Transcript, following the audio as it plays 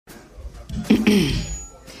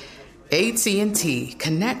AT&T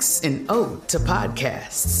connects an ode to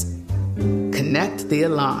podcasts. Connect the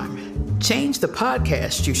alarm. Change the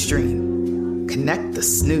podcast you stream. Connect the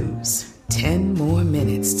snooze. 10 more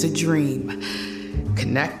minutes to dream.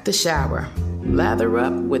 Connect the shower. Lather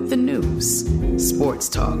up with the news. Sports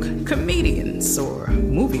talk, comedians, or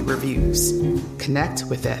movie reviews. Connect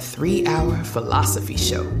with that 3-hour philosophy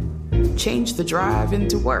show. Change the drive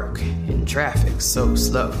into work in traffic so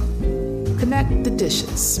slow. Connect the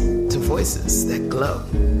dishes to voices that glow.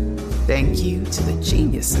 Thank you to the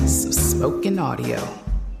geniuses of spoken audio.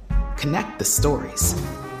 Connect the stories.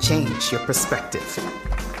 Change your perspective.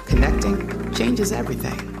 Connecting changes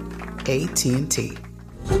everything. AT&T.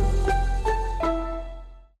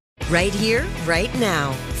 Right here, right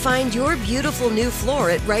now. Find your beautiful new floor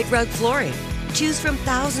at Right Rug Flooring. Choose from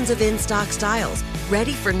thousands of in-stock styles,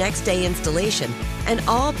 ready for next day installation, and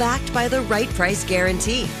all backed by the right price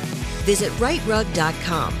guarantee. Visit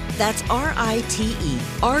rightrug.com. That's RITERUG.com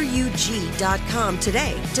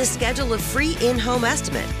today to schedule a free in-home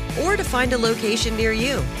estimate or to find a location near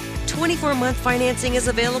you. 24-month financing is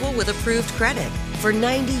available with approved credit. For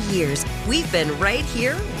 90 years, we've been right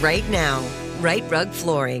here, right now. Right Rug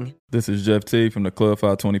Flooring. This is Jeff T from the Club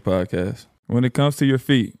 520 podcast. When it comes to your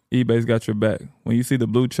feet, eBay's got your back. When you see the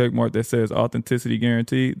blue check mark that says authenticity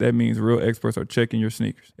guaranteed, that means real experts are checking your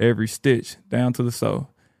sneakers. Every stitch, down to the sole.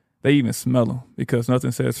 They even smell them because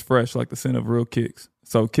nothing says fresh like the scent of real kicks.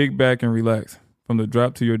 So kick back and relax. From the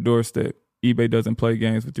drop to your doorstep, eBay doesn't play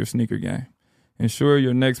games with your sneaker game. Ensure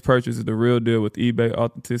your next purchase is the real deal with eBay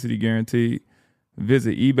Authenticity Guaranteed.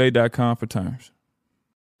 Visit ebay.com for terms.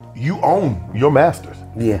 You own your masters.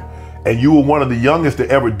 Yeah. And you were one of the youngest to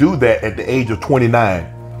ever do that at the age of 29.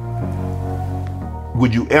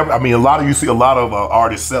 Would you ever, you see a lot of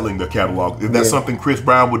artists selling their catalog. Is that something Chris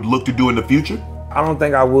Brown would look to do in the future? I don't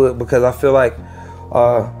think I would, because I feel like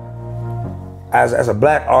as a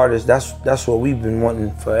black artist, that's what we've been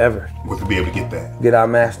wanting forever. Was to be able to get that. Get our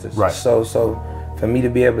masters. Right. So for me to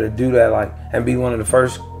be able to do that, like, and be one of the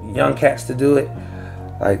first young cats to do it,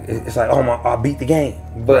 like, it's like, oh my, I beat the game.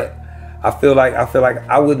 But I feel like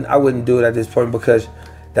I wouldn't do it at this point, because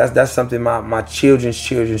that's something my children's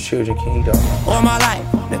can eat on. All my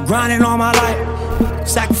life, been grinding all my life.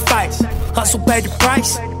 Sacrifice, hustle paid the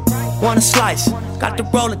price. Want a slice, got to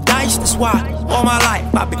roll the dice, that's why. All my life,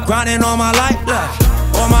 I've been grinding all my life. Look,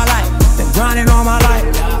 all my life, been grinding all my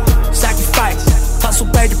life. Sacrifice, hustle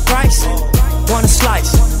paid the price. Want a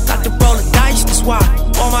slice, got to roll the dice, that's why.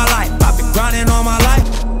 All my life, I've been grinding all my life.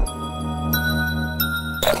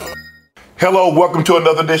 Hello, welcome to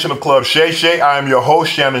another edition of Club Shay Shay. I am your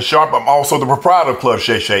host, Shannon Sharp. I'm also the proprietor of Club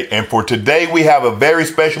Shay Shay. And for today, we have a very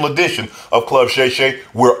special edition of Club Shay Shay.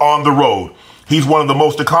 We're on the road. He's one of the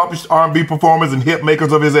most accomplished R&B performers and hit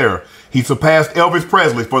makers of his era. He surpassed Elvis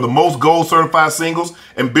Presley for the most gold certified singles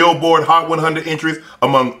and Billboard Hot 100 entries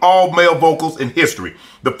among all male vocals in history.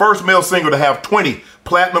 The first male singer to have 20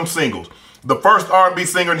 platinum singles. The first R&B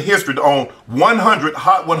singer in history to own 100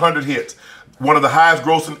 Hot 100 hits. One of the highest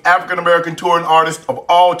grossing African-American touring artists of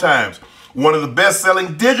all times. One of the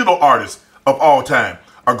best-selling digital artists of all time.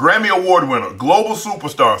 A Grammy Award winner, global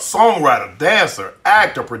superstar, songwriter, dancer,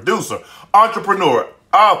 actor, producer, entrepreneur,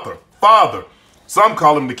 author, father. Some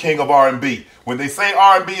call him the king of R&B. When they say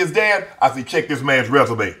R&B is dead, I say check this man's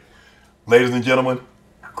resume. Ladies and gentlemen,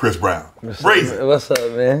 Chris Brown. What's up,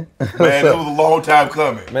 man? Man, it was a long time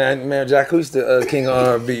coming. Man, Jacquees the king of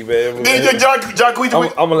R&B, man. Jacquees,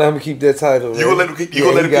 I'm gonna let him keep that title, man. You gonna let him keep that?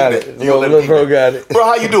 Little bro got it. Bro,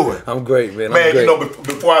 how you doing? I'm great, man. Man, you know,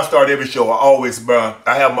 before I start every show,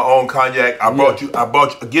 I have my own cognac. I brought you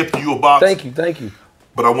a gift to you, a box. Thank you.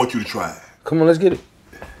 But I want you to try it. Come on, let's get it.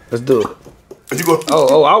 Let's do it. You go. I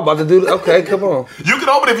was about to do it. Okay, come on. You can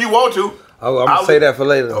open it if you want to. I'm gonna say that for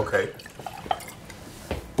later. Okay.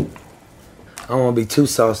 I don't want to be too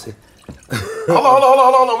saucy. Hold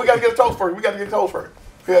on. We got to get a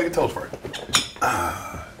toast first.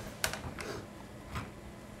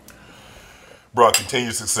 Bro,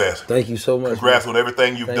 continued success. Thank you so much. Congrats on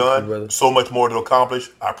everything you've done. You, so much more to accomplish.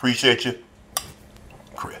 I appreciate you.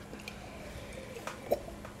 Chris.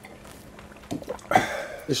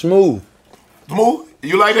 It's smooth. Smooth?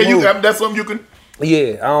 You like that? That's something you can...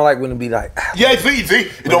 Yeah, I don't like when it be like... Yeah, see,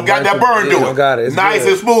 it don't got that burn to it. Don't got it. It's nice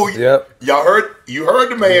good. and smooth. Yep. You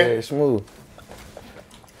heard the man. Yeah, it's smooth.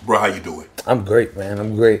 Bro, how you doing? I'm great, man.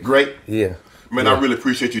 I'm great. Great? Yeah. Man, I really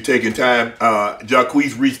appreciate you taking time.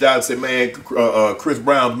 Jacquees reached out and said, man, Chris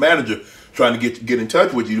Brown's manager trying to get in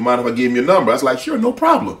touch with you. Do you mind if I give him your number? I was like, sure, no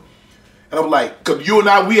problem. And I'm like, because you and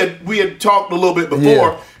I, we had talked a little bit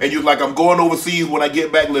before, and you was like, I'm going overseas. When I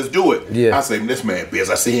get back, let's do it. Yeah. I say, this man biz.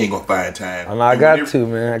 I say, he ain't going to find time. I got to,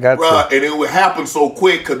 man. I got to. And it would happen so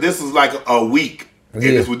quick because this is like a week. And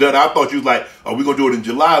this was done. I thought you was like, are we going to do it in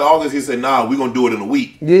July or August? He said, nah, we're going to do it in a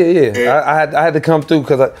week. Yeah. I had to come through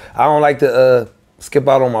because I don't like to skip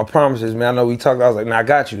out on my promises, man. I know we talked. I was like, nah, I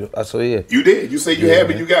got you. So, yeah. You did. You said you had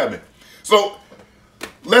me. You got me. So,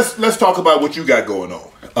 let's talk about what you got going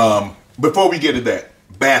on. Before we get to that,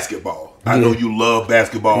 basketball. I know you love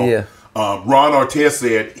basketball. Yeah. Ron Artest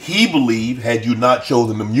said he believed had you not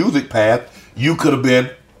chosen the music path, you could have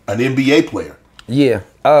been an NBA player. Yeah,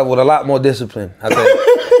 with a lot more discipline, I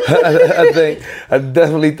think. I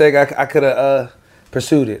definitely think I could have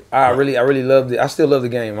pursued it. I really loved it. I still love the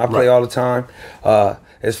game. I play all the time.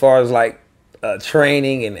 As far as like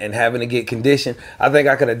training and having to get conditioned, I think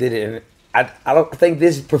I could have did it. And I don't think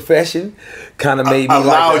this profession kind of made me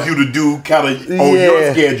allows you to do kind of on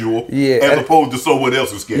your schedule, as opposed to someone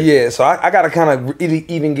else's schedule. Yeah, so I got to kind of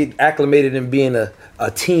even get acclimated in being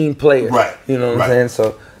a team player. Right. You know what I'm saying?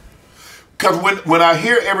 So. Because when I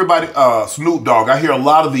hear everybody, Snoop Dogg, I hear a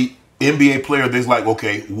lot of the NBA players, they're like,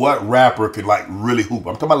 okay, what rapper could like really hoop?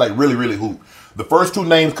 I'm talking about like really, really hoop. The first two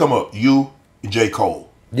names come up, you and J. Cole.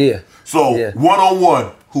 Yeah. So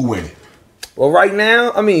one-on-one, who winning? Well, right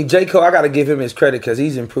now, I mean, J. Cole, I got to give him his credit because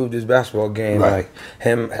he's improved his basketball game. Right. Like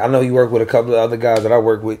him, I know he worked with a couple of other guys that I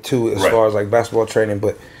work with too, as far as like basketball training,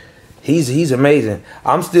 but he's amazing.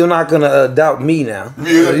 I'm still not gonna doubt me now.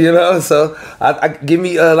 Yeah. You know, so I give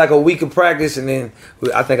me like a week of practice, and then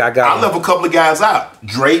I think I got. I left a couple of guys out.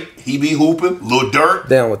 Drake, he be hooping. Lil Durk,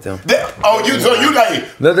 down with them. So you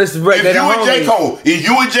got no, this is if you and J. Cole. Is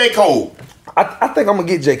you and J. Cole? I think I'm gonna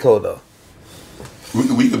get J. Cole though.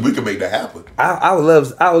 We could make that happen. I would love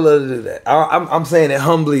to do that. I'm saying it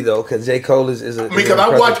humbly though, because J. Cole is a. Because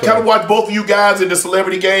I watch both of you guys in the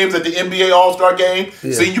celebrity games at the NBA All-Star game.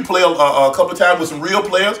 Yeah. Seen you play a couple of times with some real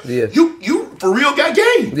players. Yeah. You for real got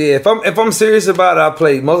game. Yeah, if I'm serious about it, I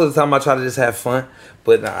play. Most of the time, I try to just have fun.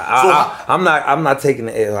 But I'm not taking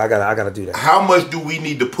the L. I gotta do that. How much do we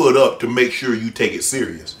need to put up to make sure you take it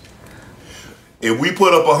serious? If we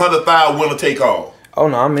put up 100,000, winner take all. Oh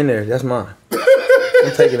no, I'm in there. That's mine.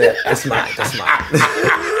 I'm taking that. That's mine.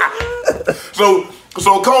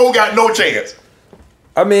 So Cole got no chance.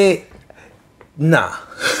 I mean, nah.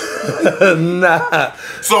 Nah.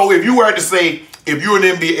 So if you were to say, if you're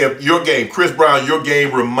an NBA, if your game, Chris Brown, your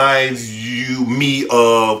game reminds me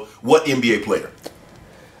of what NBA player?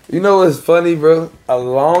 You know what's funny, bro? A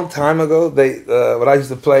long time ago, when I used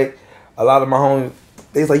to play, a lot of my homies,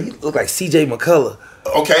 they was like, you look like C.J. McCullough.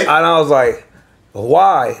 Okay. And I was like,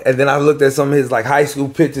 why? And then I looked at some of his like high school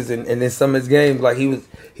pictures and then some of his games, like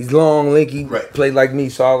he's long, lanky, played like me.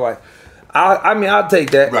 So I was like, I mean, I'll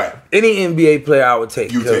take that. Right. Any NBA player I would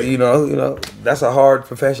take. You know, that's a hard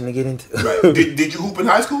profession to get into. Right. Did you hoop in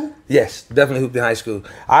high school? Yes, definitely hooped in high school.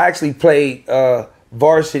 I actually played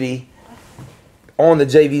varsity on the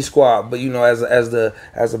JV squad, but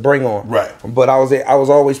as a bring on. Right. But I was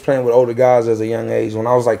always playing with older guys as a young age. When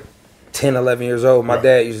I was like 10, 11 years old, my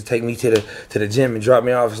dad used to take me to the gym and drop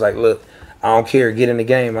me off. It's like, look, I don't care, get in the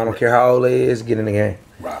game. I don't care how old they is, get in the game.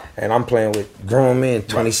 Wow. And I'm playing with grown men,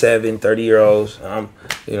 27, 30-year-olds. So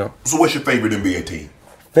what's your favorite NBA team?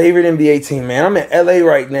 Favorite NBA team, man. I'm in LA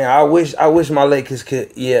right now. I wish my Lakers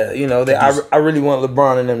could. Yeah, I really want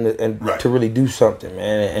LeBron and them to really do something,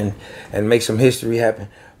 man, and make some history happen.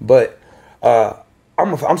 But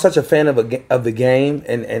I'm such a fan of the game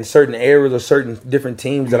and certain eras or certain different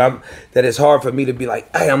teams that it's hard for me to be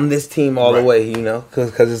like, hey, I'm this team all the way,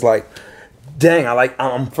 because it's like, dang,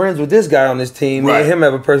 I'm friends with this guy on this team. Me and him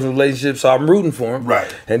have a personal relationship, so I'm rooting for him.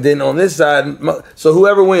 Right. And then on this side, so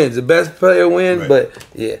whoever wins, the best player wins. Right. But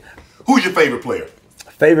yeah. Who's your favorite player?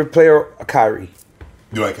 Favorite player, Kyrie.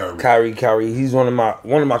 You like Kyrie? Kyrie. He's one of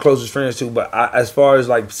my closest friends too. But as far as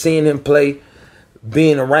like seeing him play,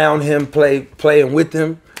 being around him, playing with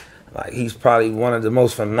him, like he's probably one of the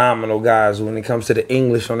most phenomenal guys when it comes to the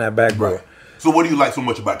English on that backboard. Right. So what do you like so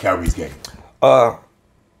much about Kyrie's game?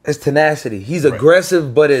 It's tenacity. He's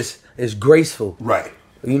aggressive, but it's graceful. Right.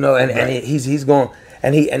 And he's going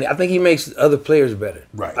and I think he makes other players better.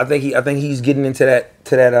 Right. I think he's getting into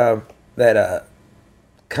that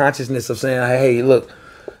consciousness of saying, hey, look,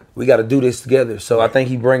 we got to do this together. So I think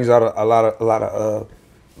he brings out a lot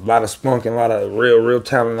of spunk and a lot of real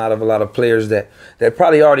talent out of a lot of players that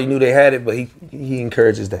probably already knew they had it, but he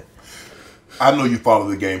encourages that. I know you follow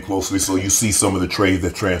the game closely, so you see some of the trades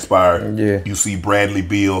that transpired. Yeah. You see Bradley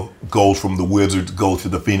Beal goes from the Wizards, goes to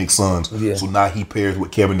the Phoenix Suns. Yeah. So now he pairs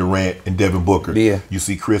with Kevin Durant and Devin Booker. Yeah. You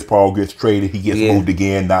see Chris Paul gets traded. He gets moved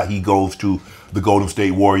again. Now he goes to the Golden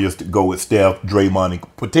State Warriors to go with Steph, Draymond,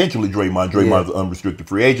 and potentially Draymond. Draymond is an unrestricted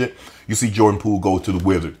free agent. You see Jordan Poole go to the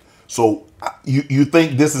Wizards. So you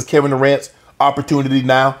think this is Kevin Durant's opportunity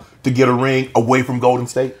now to get a ring away from Golden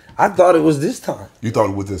State? I thought it was this time. You thought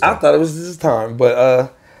it was this time? I thought it was this time,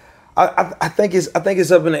 but I think it's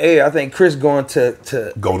up in the air. I think Chris going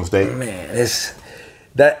to Golden State. Man,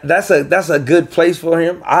 that's a good place for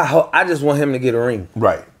him. I just want him to get a ring.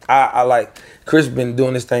 Right. I like Chris been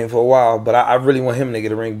doing this thing for a while, but I really want him to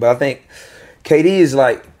get a ring. But I think KD is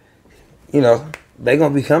like, they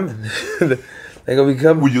gonna be coming. They gonna be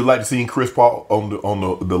coming. Would you like to see Chris Paul on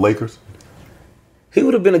the Lakers? He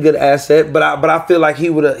would have been a good asset, but I feel like he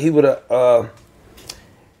would have.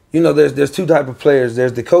 There's two type of players.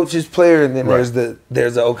 There's the coach's player, and then there's the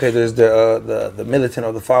militant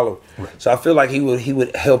or the follower. Right. So I feel like he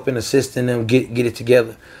would help and assist in them get it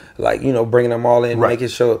together, like bringing them all in, making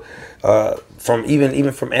sure from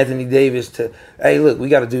even from Anthony Davis to, hey, look, we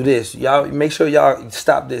got to do this. Y'all make sure y'all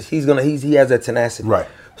stop this. He has that tenacity. Right.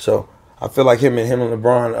 So I feel like him and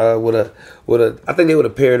LeBron would have. I think they would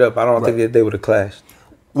have paired up. I don't think that they would have clashed.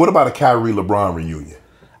 What about a Kyrie LeBron reunion?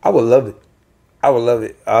 I would love it.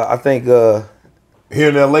 I think here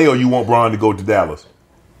in LA, or you want Bron to go to Dallas?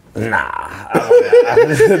 Nah.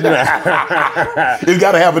 It's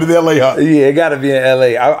got to happen in LA, huh? Yeah, it got to be in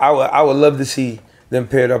LA. I would love to see them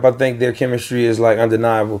paired up. I think their chemistry is like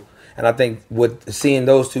undeniable, and I think seeing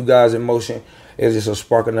those two guys in motion is just a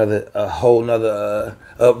spark a whole nother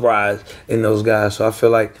uprise in those guys. So I feel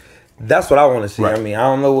like that's what I want to see. Right. I mean, I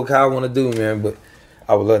don't know what Kyle want to do, man, but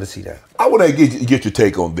I would love to see that. I want to get your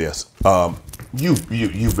take on this. You've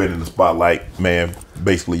been in the spotlight, man,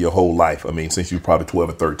 basically your whole life. I mean, since you were probably 12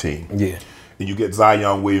 or 13. Yeah. And you get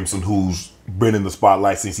Zion Williamson, who's been in the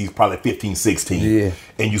spotlight since he's probably 15, 16. Yeah.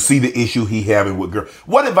 And you see the issue he having with girls.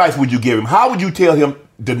 What advice would you give him? How would you tell him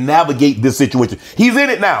to navigate this situation? He's in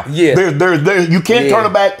it now. Yeah. There. You can't turn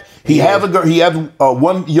it back. He has a girl. He has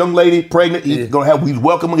one young lady pregnant. He's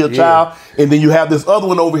welcoming a child, and then you have this other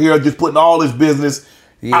one over here just putting all his business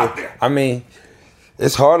out there. I mean,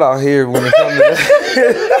 it's hard out here when it comes to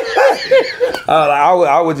that.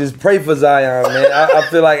 I would just pray for Zion, man. I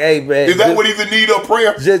feel like, hey, man. Is that what he's in need of,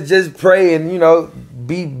 prayer? Just pray and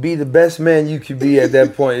be the best man you could be at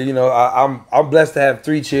that point. I'm blessed to have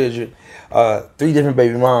 3 children, 3 different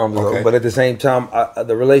baby moms, but at the same time,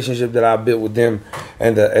 the relationship that I built with them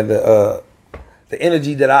and the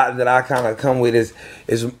energy that I kind of come with is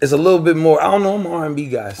a little bit more. I don't know, I'm an R&B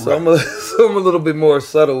guy, so I'm a little bit more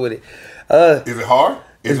subtle with it. Is it hard?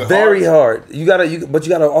 It's very hard. But you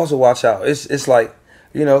gotta also watch out. It's like,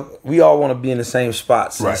 we all want to be in the same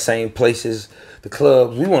spots, the same places, the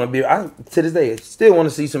clubs. We want to be. To this day, still want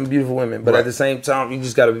to see some beautiful women, but at the same time, you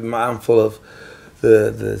just gotta be mindful of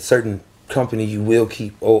the certain company you will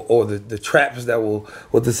keep, or the traps that will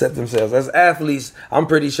set themselves. As athletes, I'm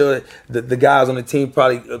pretty sure the guys on the team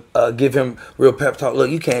probably give him real pep talk. Look,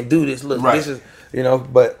 you can't do this. Look, this is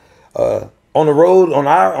but. On the road, on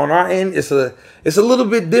our end, it's a little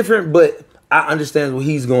bit different, but I understand what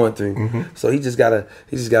he's going through. Mm-hmm. So he just gotta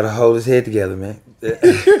hold his head together, man.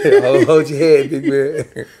 hold your head, big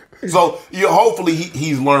man. So hopefully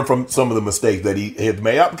he's learned from some of the mistakes that he had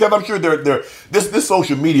made. Because I'm sure this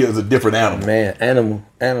social media is a different animal. Man, animal.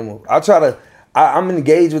 I'm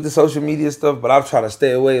engaged with the social media stuff, but I try to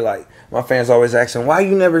stay away. Like, my fans always asking, why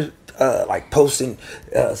you never posting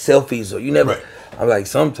selfies, or you never. Right. I'm like,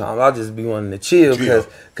 sometimes I'll just be wanting to chill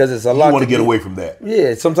because it's a lot. You want to get away from that.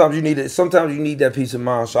 Yeah, sometimes you need it. Sometimes you need that peace of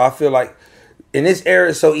mind. So I feel like in this era,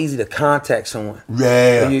 it's so easy to contact someone.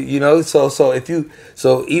 Yeah,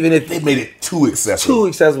 So even if they made it too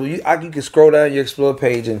accessible, you can scroll down your Explore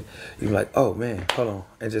page and you're like, oh man, hold on,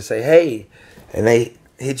 and just say hey, and they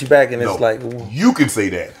hit you back, and it's like, you can say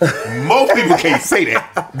that. Most people can't say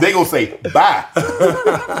that. They gonna say bye.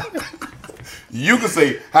 You can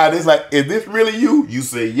say, hi, this like, is this really you? You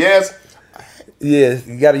say yes. Yeah,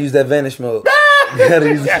 you got to use that vanish mode. So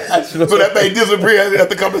that thing disappears at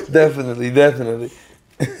the company. Definitely.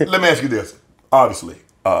 Let me ask you this. Obviously,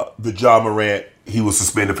 the Ja Morant, he was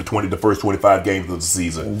suspended for the first 25 games of the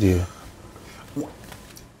season. Yeah.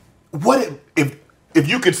 What if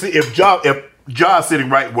you could see, if Ja's sitting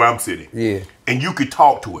right where I'm sitting, and you could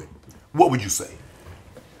talk to him, what would you say?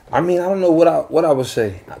 I mean, I don't know what I would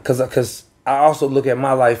say, because I also look at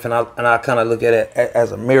my life, and I kind of look at it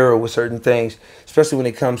as a mirror with certain things, especially when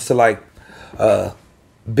it comes to like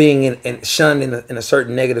being shunned in a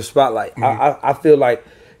certain negative spotlight. I feel like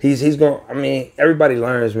he's going. I mean, everybody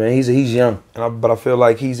learns, man. He's young, but I feel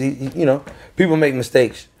like he you know, people make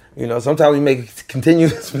mistakes. You know, sometimes we make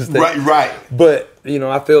continuous mistakes. Right. But you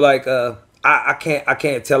know, I feel like I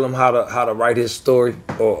can't tell him how to write his story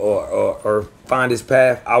or find his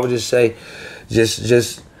path. I would just say,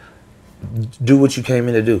 just do what you came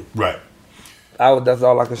in to do. Right. That's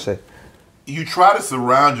all I can say. You try to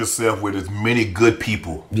surround yourself with as many good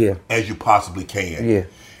people as you possibly can. Yeah.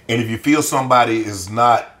 And if you feel somebody is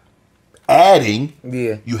not adding,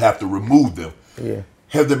 you have to remove them. Yeah.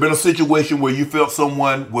 Has there been a situation where you felt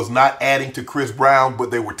someone was not adding to Chris Brown,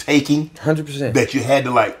 but they were taking? 100%. That you had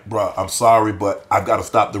to like, bro, I'm sorry, but I've got to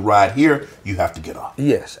stop the ride here. You have to get off.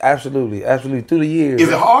 Yes, absolutely. Absolutely. Through the years. Is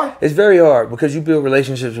it hard? It's very hard because you build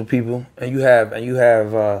relationships with people and you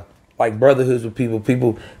have like brotherhoods with people.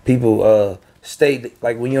 People stay,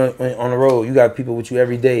 like when you're on the road, you got people with you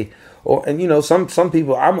every day. And you know, some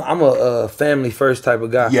people, I'm a family first type of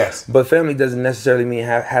guy. Yes. But family doesn't necessarily mean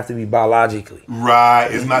have to be biologically. Right.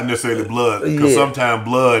 It's not necessarily blood. Because sometimes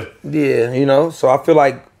blood. Yeah, you know. So I feel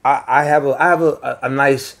like I have a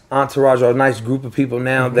nice entourage or a nice group of people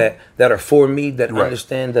now that are for me, that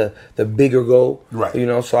understand the bigger goal. Right. You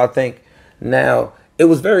know, so I think now it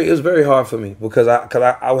was very hard for me because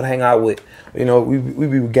I would hang out with, you know, we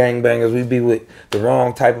be with gangbangers, we'd be with the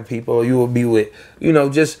wrong type of people. You would be with, you know,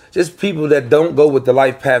 just people that don't go with the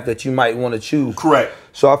life path that you might want to choose. Correct.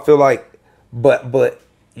 So I feel like, but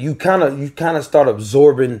you kind of start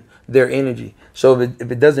absorbing their energy. So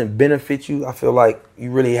if it doesn't benefit you, I feel like you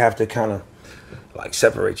really have to kind of like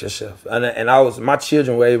separate yourself. And my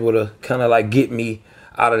children were able to kind of like get me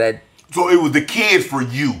out of that. So it was the kids for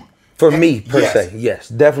you. For me, per se, yes.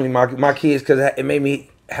 Definitely my kids, because it made me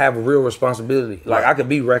have a real responsibility. Like, I could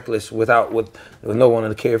be reckless with no one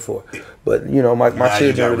to care for. But, you know, my children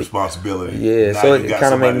you got really... responsibility. Yeah, now so it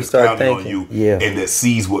kind of made me start thinking. On you and that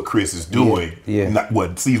sees what Chris is doing.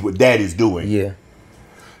 Sees what Daddy's doing. Yeah.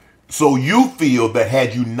 So you feel that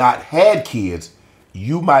had you not had kids,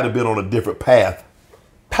 you might have been on a different path?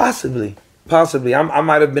 Possibly. I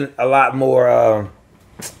might have been a lot more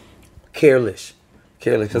careless.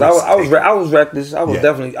 Because I was reckless.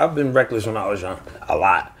 I've been reckless when I was young, a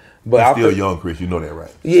lot. But you're still young, Chris. You know that,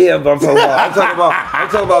 right? Yeah, but I'm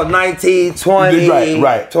talking about 19, 20,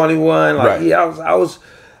 right. 21. Like, right. Yeah, I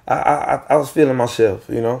was feeling myself,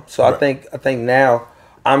 you know. So right. I think now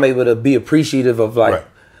I'm able to be appreciative of, like, right.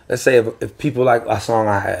 Let's say if people like a song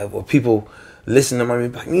I have, or people listen to me,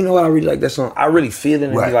 like, you know what, I really like that song. I really feel it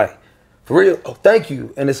and be like, for real, oh, thank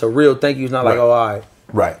you. And it's a real thank you. It's not like, oh, all right.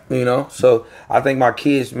 Right. You know? So I think my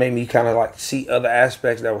kids made me kind of like see other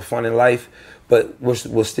aspects that were fun in life, but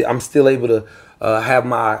I'm still able to have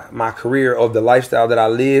my career of the lifestyle that I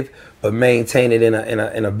live, but maintain it in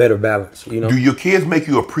a better balance, you know? Do your kids make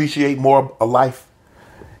you appreciate more of life?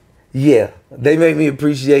 Yeah. They make me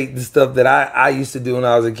appreciate the stuff that I used to do when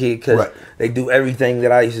I was a kid, because they do everything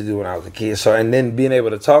that I used to do when I was a kid. So, and then being able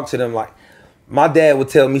to talk to them, like, my dad would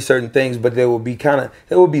tell me certain things, but there would be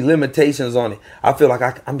limitations on it. I feel like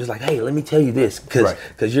I'm just like, hey, let me tell you this,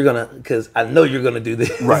 because I know you're gonna do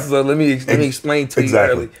this. Right. So let me explain to you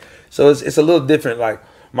early. So it's a little different. Like,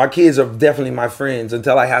 my kids are definitely my friends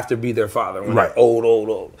until I have to be their father when they're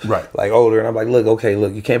old. Right. Like older, and I'm like, look,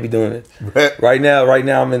 you can't be doing it. Right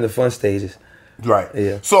now I'm in the fun stages. Right.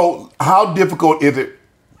 Yeah. So how difficult is it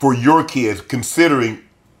for your kids, considering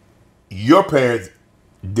your parents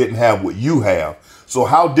didn't have what you have? So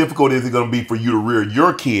how difficult is it going to be for you to rear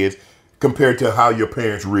your kids compared to how your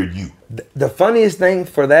parents reared you? The funniest thing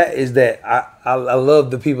for that is that I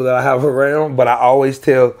love the people that I have around, but I always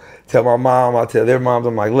tell my mom, I tell their moms,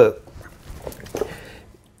 I'm like, look,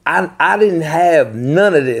 I didn't have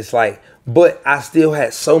none of this, like, but I still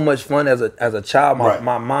had so much fun as a child.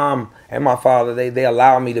 My mom and my father, they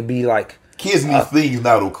allowed me to be like. Kids need things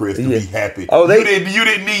now, though, Chris, to be happy. Oh, you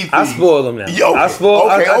didn't need things. I spoil them now. Okay.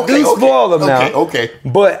 I do spoil them now. Okay.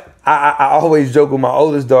 But I always joke with my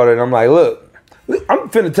oldest daughter, and I'm like, look, I'm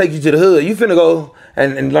finna take you to the hood. You finna go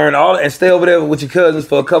and learn all and stay over there with your cousins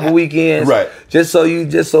for a couple weekends. Right. Just so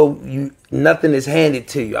you nothing is handed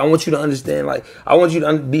to you. I want you to understand, like, I want you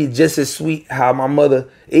to be just as sweet how my mother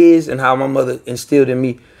is and how my mother instilled in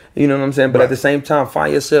me. You know what I'm saying? But at the same time,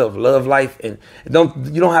 find yourself, love life, and you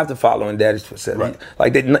don't have to follow in daddy's footsteps. Right.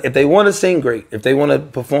 Like, if they want to sing, great. If they want to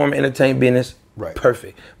perform, entertain, business,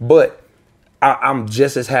 perfect. But I'm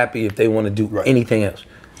just as happy if they want to do anything else.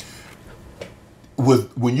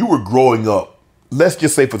 When you were growing up, let's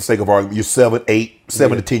just say for the sake of argument, you're 7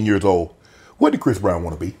 to 10 years old. What did Chris Brown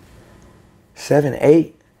want to be? 7,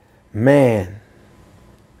 8, man.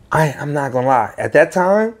 I'm not gonna lie. At that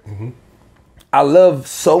time, I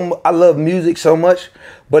love music so much,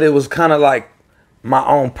 but it was kind of like my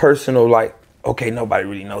own personal, like, okay, nobody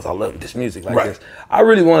really knows I love this music like this. I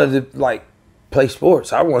really wanted to like play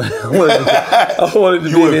sports. I wanted to be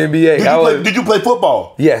in the NBA. Did you play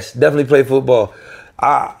football? Yes, definitely play football.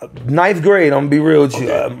 Ninth grade, I'm gonna be real with you.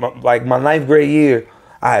 My ninth grade year,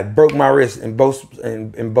 I had broke my wrist in both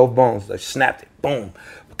bones. I snapped it. Boom.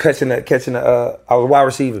 Catching the I was a wide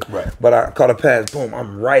receiver. Right. But I caught a pass. Boom.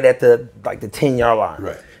 I'm right at the 10-yard line.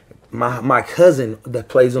 Right. My cousin that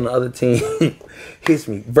plays on the other team hits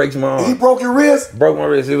me, breaks my arm. He broke your wrist? Broke my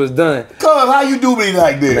wrist. It was done. Cuz, how you do me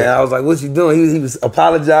like this? Man, I was like, what's he doing? He was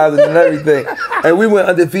apologizing and everything. And we went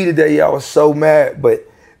undefeated that year. I was so mad. But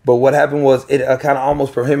what happened was it kind of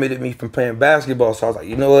almost prohibited me from playing basketball. So I was like,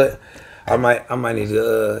 you know what? I might need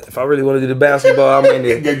to, if I really want to do the basketball, I might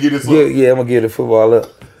need to get this I'm going to give the football up.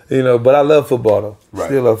 You know, but I love football, though. Right.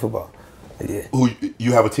 Still love football. Yeah. Who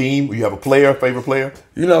you have a team? You have a player, favorite player?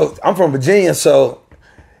 You know, I'm from Virginia, so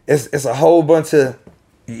it's a whole bunch of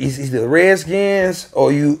either the Redskins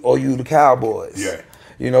or you the Cowboys. Yeah.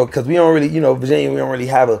 You know, because we don't really, Virginia, we don't really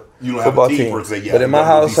have a football team. Per se, yeah, but in my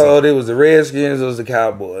household, it was the Redskins, it was the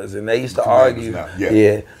Cowboys, and they used to argue.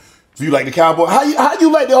 Yeah. So you like the Cowboys? How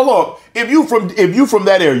you like the? Hold on. If you from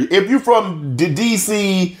that area, if you from the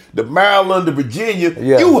DC, the Maryland, the Virginia,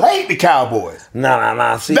 you hate the Cowboys.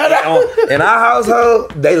 Nah. See, in our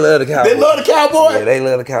household, they love the Cowboys. They love the Cowboys. Yeah, they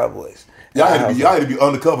love the Cowboys. Y'all had to be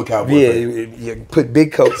undercover Cowboys. Yeah, put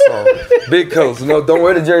big coats on. Big coats. No, don't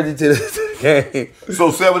wear the jersey to the game.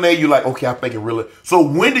 So 7A, you like, okay, I'm thinking really. So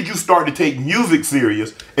when did you start to take music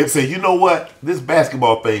serious and say, you know what, this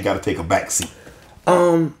basketball thing got to take a back seat?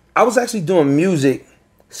 I was actually doing music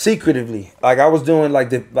secretively. Like I was doing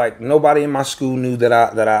like nobody in my school knew that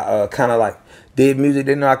I kind of like did music.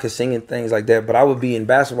 They didn't know I could sing and things like that. But I would be in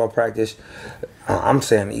basketball practice. I'm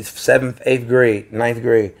saying 7th, 8th grade, 9th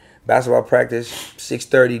grade. Basketball practice,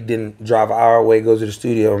 6:30, then drive an hour away, go to the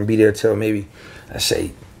studio and be there till maybe, let's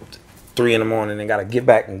say, 3 in the morning and got to get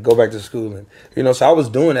back and go back to school. And, so I was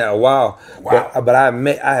doing that a while. Wow. But I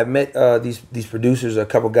had met these producers, a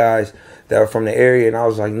couple guys that were from the area, and I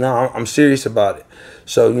was like, no, I'm serious about it.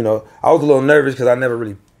 So, I was a little nervous because I never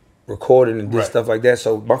really recorded and did stuff like that.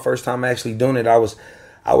 So my first time actually doing it, I was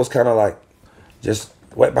kind of like just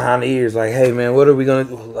wet behind the ears, like, hey man, what are we gonna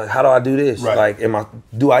do? Like, how do I do this? Right. Like,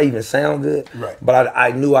 do I even sound good? Right. But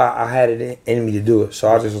I knew I had it in me to do it. So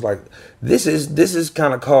I just was like, this is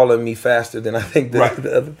kind of calling me faster than I think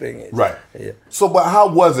the other thing is. Right. Yeah. So, but how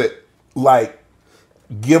was it like,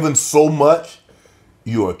 given so much,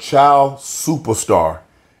 you're a child superstar,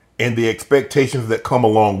 and the expectations that come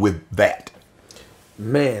along with that?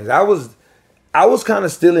 Man, I was kind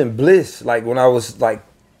of still in bliss. Like when I was like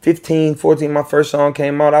 15, 14, my first song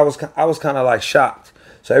came out, I was kind of like shocked.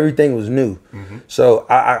 So everything was new. Mm-hmm. So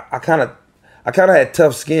I kind of had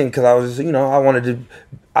tough skin because I was, I wanted to,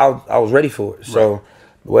 I was ready for it. So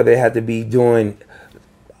whether it had to be doing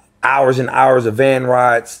hours and hours of van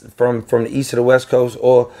rides from the east to the west coast,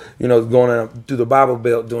 or going through the Bible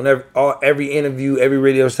Belt, doing every interview, every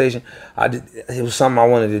radio station, it was something I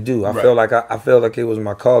wanted to do. I felt like it was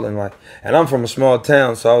my calling. Like, and I'm from a small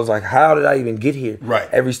town, so I was like, how did I even get here? Right.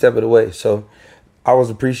 Every step of the way. So I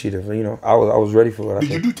was appreciative. I was ready for it.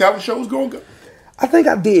 Did you do talent shows growing up? I think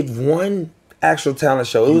I did one actual talent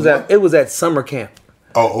show. It was at summer camp.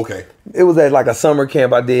 Oh, okay. It was at like a summer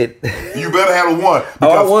camp I did. You better have a one. Oh,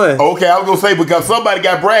 I won. Okay, I was going to say, because somebody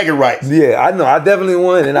got bragging rights. Yeah, I know. I definitely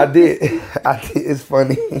won, and I did. It's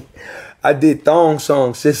funny. I did Thong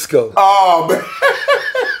Song Cisco. Oh,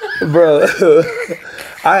 man. Bro,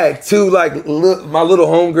 I had two, like, my little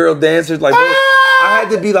homegirl dancers. Like, I had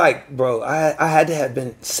to be like, bro, I had to have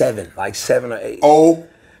been 7 or 8. Oh.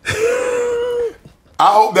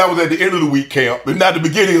 I hope that was at the end of the week camp, and not the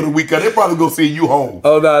beginning of the week, because they're probably going to see you home.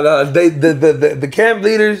 Oh, no. The camp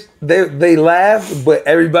leaders, they laughed, but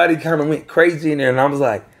everybody kind of went crazy in there, and I was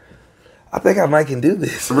like, I think I might can do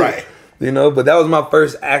this. Right. But that was my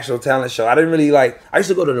first actual talent show. I didn't really I used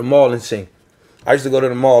to go to the mall and sing. I used to go to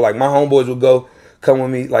the mall. Like, my homeboys would come with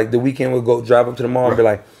me, like, the weekend would go drive up to the mall and be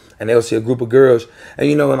like, and they'll see a group of girls. And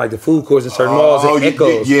in like the food courts in certain malls, it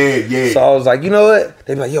echoes. Yeah. So I was like, you know what?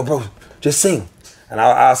 They'd be like, yo, bro, just sing. And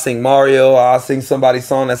I'll sing Mario, or I'll sing somebody's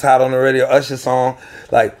song that's hot on the radio, Usher's song.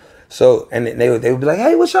 Like, so, and they would be like,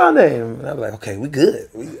 hey, what's your name? And I'd be like, okay, we good.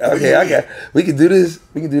 We can do this.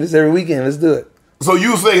 We can do this every weekend. Let's do it. So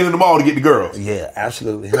you were singing in the mall to get the girls? Yeah,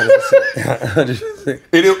 absolutely. 100%. 100%.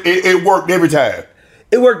 It worked every time?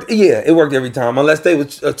 It worked, yeah, it worked every time. Unless they were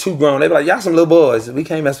too grown. They be like, y'all some little boys. We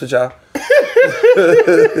can't mess with y'all.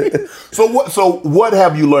 So what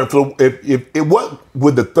have you learned? So if what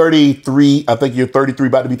would the 33? I think you're 33,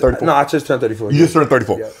 about to be 34. No, I just turned 34. You just turned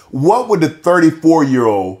 34. Yeah. What would the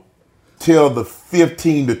 34-year-old tell the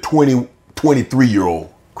 15 to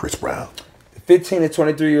 23-year-old Chris Brown? 15 to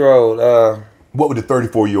 23-year-old. What would the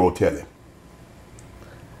 34-year-old tell him?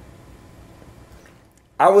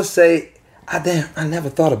 I would say, I never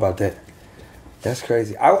thought about that. That's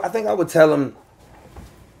crazy. I think I would tell him,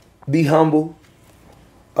 be humble.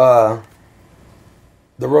 The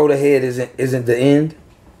road ahead isn't the end.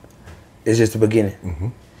 It's just the beginning. Mm-hmm.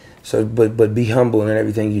 So, but be humble in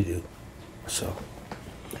everything you do. So.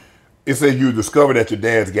 It says you discovered at your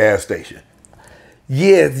dad's gas station.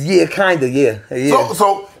 Yeah, kind of, yeah.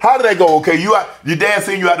 So how did that go? Okay, your dad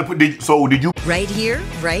seen you out to put. Did you? Right here,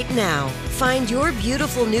 right now. Find your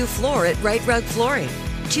beautiful new floor at Right Rug Flooring.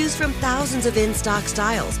 Choose from thousands of in-stock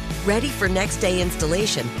styles, ready for next day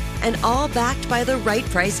installation, and all backed by the right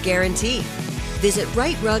price guarantee. Visit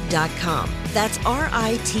rightrug.com. That's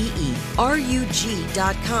RITERUG.com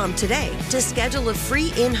today to schedule a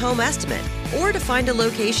free in-home estimate or to find a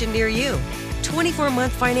location near you.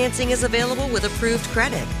 24-month financing is available with approved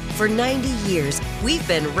credit. For 90 years, we've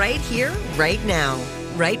been right here, right now.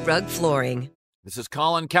 Right Rug Flooring. This is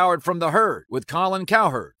Colin Cowherd from The Herd with Colin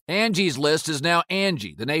Cowherd. Angie's List is now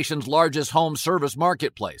Angie, the nation's largest home service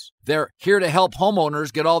marketplace. They're here to help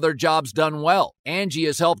homeowners get all their jobs done well. Angie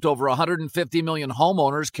has helped over 150 million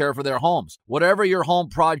homeowners care for their homes. Whatever your home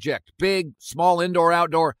project, big, small, indoor,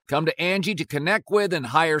 outdoor, come to Angie to connect with and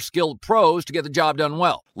hire skilled pros to get the job done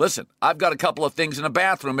well. Listen, I've got a couple of things in a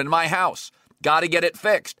bathroom in my house. Got to get it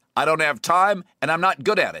fixed. I don't have time, and I'm not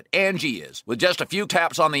good at it. Angie is. With just a few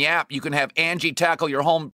taps on the app, you can have Angie tackle your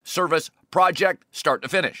home service project start to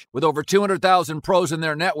finish. With over 200,000 pros in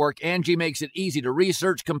their network, Angie makes it easy to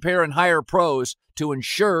research, compare, and hire pros to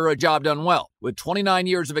ensure a job done well. With 29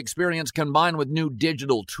 years of experience combined with new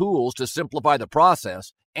digital tools to simplify the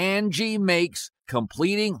process, Angie makes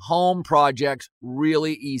completing home projects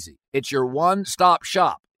really easy. It's your one-stop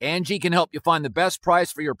shop. Angie can help you find the best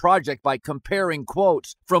price for your project by comparing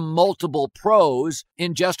quotes from multiple pros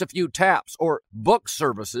in just a few taps, or book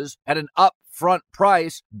services at an upfront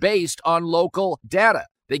price based on local data.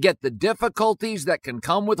 They get the difficulties that can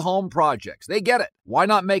come with home projects. They get it. Why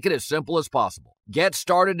not make it as simple as possible? Get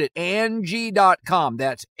started at Angie.com.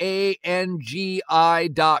 That's ANGI.com,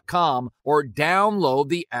 or download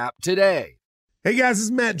the app today. Hey guys, this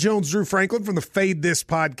is Matt Jones, Drew Franklin from the Fade This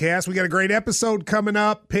podcast. We got a great episode coming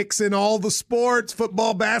up, picks in all the sports,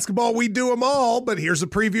 football, basketball, we do them all, but here's a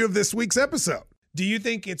preview of this week's episode. Do you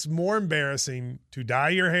think it's more embarrassing to dye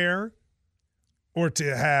your hair or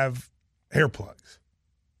to have hair plugs?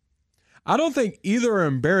 I don't think either are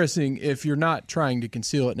embarrassing if you're not trying to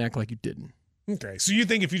conceal it and act like you didn't. Okay, so you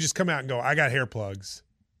think if you just come out and go, I got hair plugs.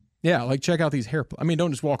 Yeah, like check out these hair plugs. I mean,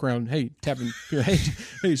 don't just walk around, tapping,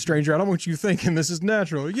 hey, stranger, I don't want you thinking this is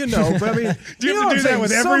natural. But I mean, do you have to do that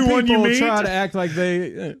with everyone you meet? Try to act like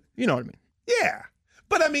they, you know what I mean? Yeah.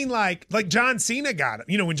 But I mean, like John Cena got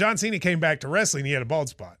it. When John Cena came back to wrestling, he had a bald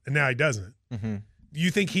spot, and now he doesn't. Mm-hmm. Do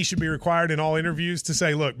you think he should be required in all interviews to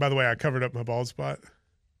say, look, by the way, I covered up my bald spot?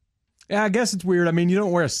 Yeah, I guess it's weird. I mean, you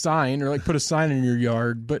don't wear a sign or put a sign in your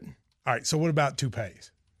yard, but. All right, so what about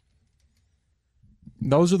toupees?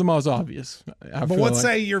 Those are the most obvious. But let's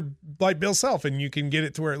say you're like Bill Self and you can get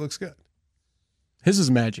it to where it looks good. His is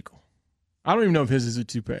magical. I don't even know if his is a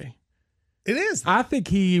toupee. It is. I think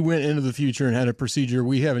he went into the future and had a procedure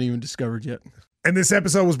we haven't even discovered yet. And this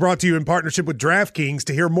episode was brought to you in partnership with DraftKings.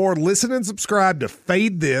 To hear more, listen and subscribe to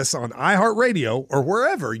Fade This on iHeartRadio or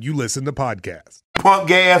wherever you listen to podcasts. Pump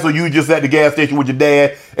gas, or you just at the gas station with your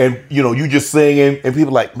dad and, you just singing and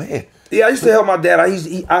people like, man. Yeah, I used to help my dad. I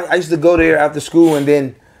used to go there after school, and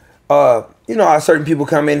then, how certain people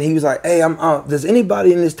come in. And he was like, "Hey, does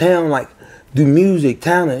anybody in this town do music,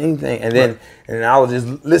 talent, anything?" And then, and I was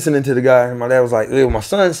just listening to the guy, and my dad was like, "Well, my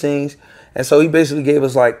son sings," and so he basically gave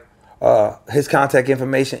us his contact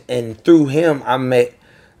information, and through him, I met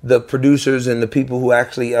the producers and the people who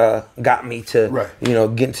actually got me to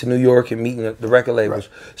getting to New York and meeting the record labels.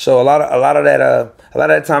 Right. So a lot of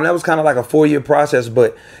that time, that was kind of like a 4-year process,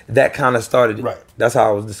 but that kind of started it. Right. That's how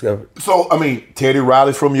I was discovered. So I mean, Teddy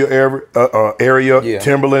Riley's from your area, yeah.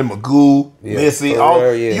 Timberland, Magoo, yeah. Missy,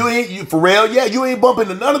 Pharrell, you ain't bumping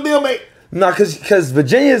into none of them, mate. No, because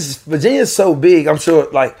Virginia's so big. I'm sure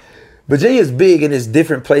Virginia's big in its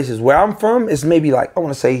different places. Where I'm from, it's maybe I want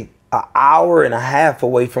to say an hour and a half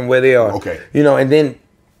away from where they are. Okay. And then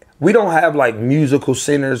we don't have musical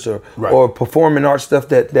centers or performing arts stuff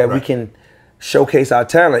that we can showcase our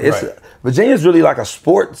talent. It's Virginia's really like a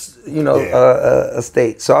sports, a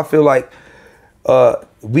state. So I feel like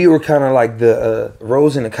we were kind of like the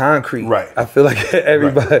rose in the concrete. Right. I feel like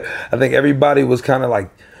I think everybody was kind of like,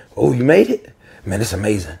 "Oh, you made it? Man, it's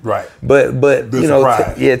amazing." Right. But Good you know,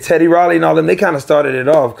 surprise. Teddy Riley and all them, they kind of started it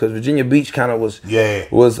off because Virginia Beach kind of was. Yeah.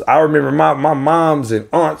 I remember my moms and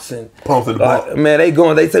aunts and Pumps in the bump. man,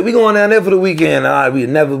 they say we going down there for the weekend. We'd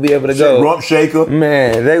never be able to go. Rump shaker.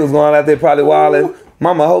 Man, they was going out there probably wilding.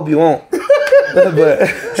 Mama, I hope you won't. But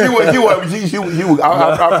She was.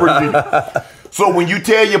 I'm pretty. So when you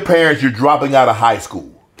tell your parents you're dropping out of high school,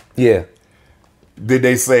 yeah. did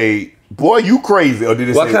they say, "Boy, you crazy," or did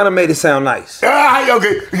they Well, I say, kind of made it sound nice.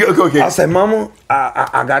 Okay. I said, "Mama,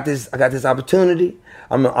 I got this opportunity."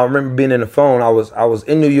 I remember being in the phone. I was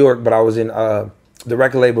in New York, but I was in the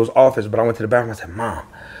record label's office. But I went to the bathroom. I said, "Mom,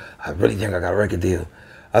 I really think I got a record deal."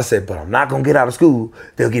 I said, "But I'm not gonna get out of school.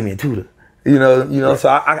 They'll give me a tutor." You know. Right. So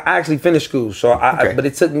I actually finished school. So but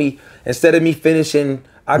it took me, instead of me finishing.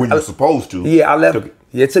 When you're supposed to. Yeah, I left.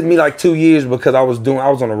 It took me like 2 years because I was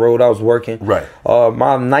on the road. I was working. Right.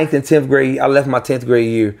 My 9th and 10th grade, I left my 10th grade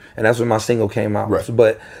year, and that's when my single came out. Right.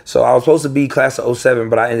 So I was supposed to be class of 07,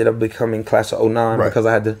 but I ended up becoming class of 09 right. because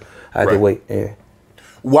I had to wait. Yeah.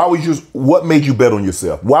 What made you bet on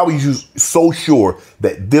yourself? Why were you so sure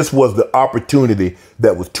that this was the opportunity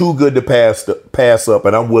that was too good to pass up,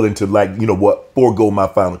 and I'm willing to forego my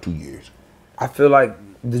final 2 years? I feel like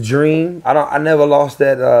the dream. I never lost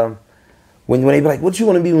that. When they be like, "What you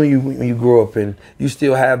want to be when you grow up?" and you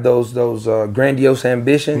still have those grandiose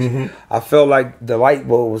ambitions. Mm-hmm. I felt like the light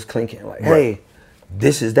bulb was clinking. Like, hey,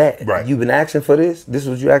 this is that. Right. You've been asking for this. This is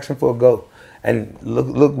what you're asking for. Go. And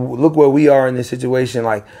look where we are in this situation.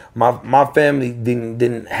 Like my family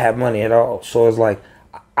didn't have money at all. So it's like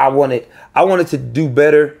I wanted to do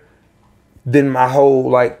better than my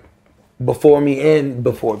whole before me and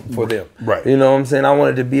before them. Right. You know what I'm saying? I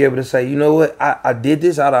wanted to be able to say, you know what, I did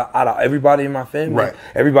this out of everybody in my family, right.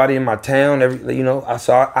 Everybody in my town. I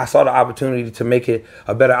saw the opportunity to make it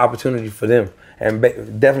a better opportunity for them, and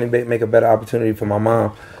definitely make a better opportunity for my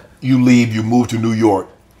mom. You leave. You move to New York.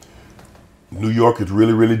 New York is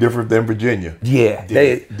really, really different than Virginia. Yeah.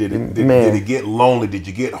 Did it get lonely? Did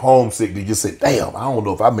you get homesick? Did you say, "Damn, I don't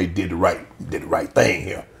know if I did the right thing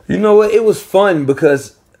here"? You know what? It was fun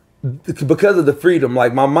because of the freedom.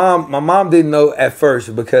 Like my mom didn't know at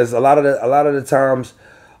first because a lot of the times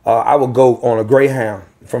I would go on a Greyhound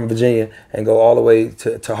from Virginia and go all the way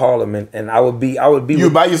to Harlem, and I would be you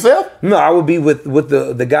by yourself? No, I would be with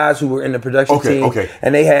the guys who were in the production team. Okay.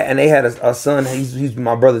 And they had a son. He's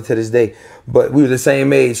my brother to this day, but we were the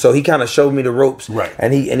same age, so he kind of showed me the ropes. Right.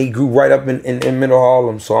 And he grew right up in Middle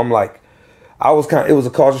Harlem. So I'm like, it was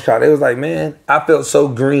a culture shock. It was like, man, I felt so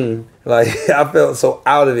green. Like I felt so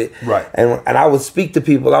out of it. Right. And I would speak to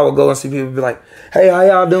people. I would go and see people and be like, "Hey, how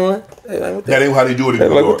y'all doing?" That ain't how they do it in New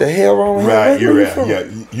York. Like, what the hell wrong with right, you? Right, you're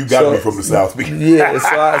right. Yeah, you got to be from the South. Yeah,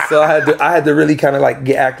 so I had to really kind of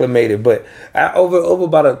get acclimated. But over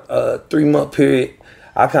about a 3-month period,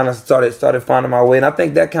 I kind of started finding my way, and I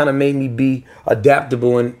think that kind of made me be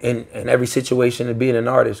adaptable in every situation and being an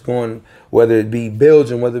artist, going whether it be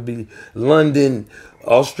Belgium, whether it be London,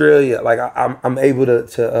 Australia. Like I'm able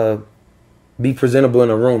to be presentable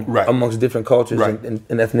in a room amongst different cultures and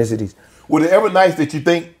ethnicities. Were there ever nights that you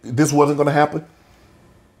think this wasn't going to happen?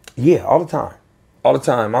 Yeah, all the time. All the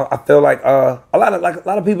time. I feel like a lot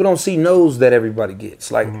of people don't see no's that everybody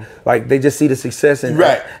gets. Like they just see the success and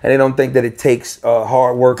they don't think that it takes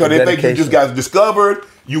hard work. Because they think you just got discovered.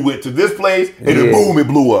 You went to this place and then boom, it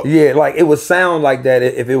blew up. Yeah, like it would sound like that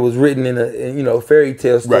if it was written in a fairy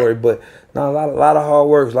tale story. Right. But no, a lot of hard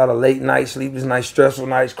work, a lot of late nights, sleepless nights, stressful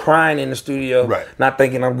nights, crying in the studio, not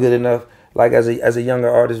thinking I'm good enough. Like as a younger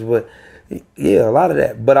artist, but yeah, a lot of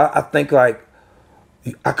that. But I think I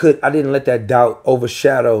didn't let that doubt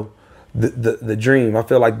overshadow the dream. I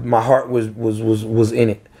feel like my heart was in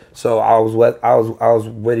it, so I was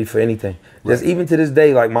ready for anything. Just even to this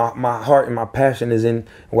day, like my heart and my passion is in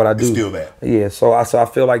what I do. It's still there. Yeah, so I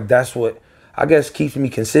feel like that's what I guess keeps me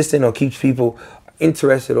consistent or keeps people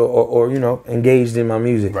interested or engaged in my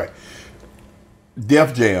music. Right.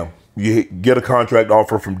 Def Jam. You get a contract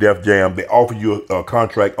offer from Def Jam. They offer you a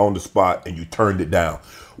contract on the spot, and you turned it down.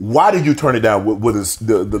 Why did you turn it down? What is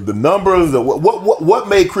the numbers? What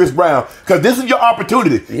made Chris Brown? Because this is your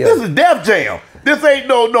opportunity. Yeah. This is Def Jam. This ain't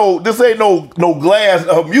no glass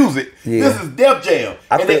of music. Yeah. This is Def Jam,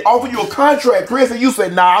 they offer you a contract, Chris, and you say,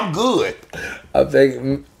 "Nah, I'm good." I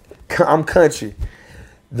think I'm country.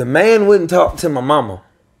 The man wouldn't talk to my mama.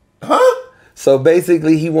 Huh? So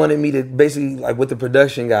basically, he wanted me to like with the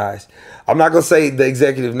production guys. I'm not gonna say the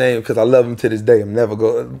executive name because I love him to this day. I'm never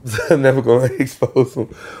gonna expose him.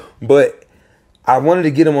 But I wanted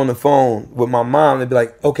to get him on the phone with my mom. They'd be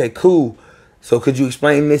like, okay, cool. So could you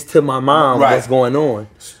explain this to my mom? Right. What's going on?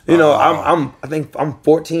 You know, I think I'm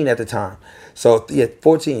 14 at the time. So yeah,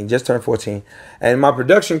 14, just turned 14. And my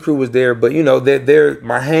production crew was there, but you know, they're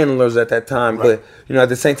my handlers at that time. Right. But you know, at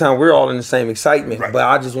the same time, we're all in the same excitement. Right. But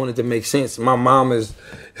I just wanted to make sense. My mom is,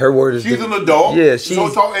 her word is. She's an adult. Yeah, she's. So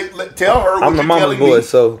tell her what I'm the you're mama's telling boy, me.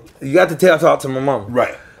 so you got to talk to my mama.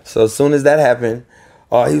 Right. So as soon as that happened,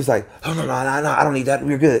 he was like, "Oh no, I don't need that.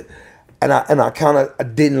 We're good." And I kind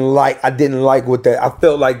of didn't like what that. I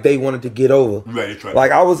felt like they wanted to get over. Right.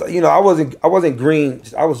 Like I was, you know, I wasn't green.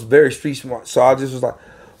 I was very street smart. So I just was like,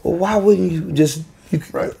 well, why wouldn't you just?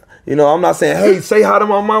 Right. You know, I'm not saying, hey, say hi to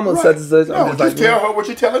my mama, Right. such and such. No, I'm just tell her what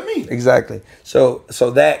you're telling me. Exactly. So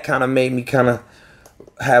that kind of made me kind of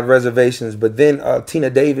have reservations. But then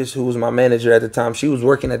Tina Davis, who was my manager at the time, she was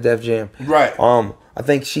working at Def Jam. Right. I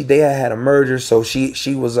think they had a merger, so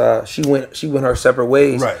she went her separate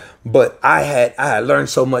ways. Right. But I had learned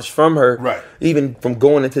so much from her. Right. Even from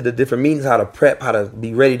going into the different meetings, how to prep, how to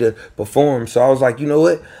be ready to perform. So I was like, you know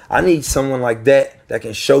what? I need someone like that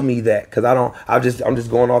can show me that, because I'm just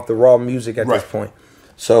going off the raw music at this point.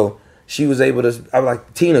 So she was able to. I was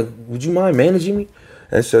like, Tina, would you mind managing me?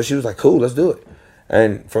 And so she was like, cool, let's do it.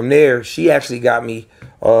 And from there, she actually got me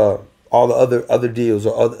all the other deals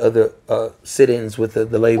or other sit-ins with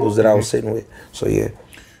the labels that I was sitting with. So yeah.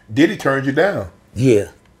 Diddy turned you down.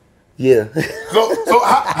 Yeah. So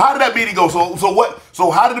how did that meeting go?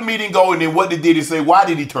 So how did the meeting go, and then what did Diddy say? Why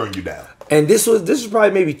did he turn you down? And this was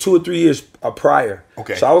probably maybe 2 or 3 years prior.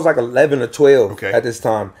 Okay. So I was like 11 or 12 at this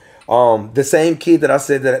time. The same kid that I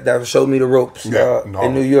said that showed me the ropes in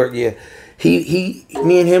New York. Yeah.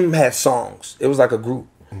 Me and him had songs. It was like a group.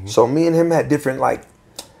 Mm-hmm. So me and him had different like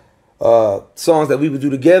songs that we would do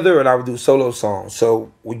together, and I would do solo songs.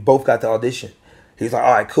 So we both got the audition. He's like,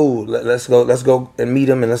 all right, cool. Let's go and meet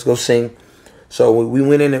him, and let's go sing. So we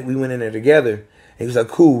went in there together. And he was like,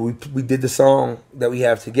 cool. We did the song that we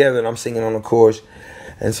have together, and I'm singing on the chorus.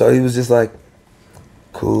 And so he was just like,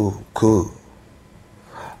 cool.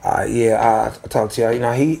 I talked to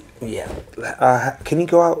y'all. Can he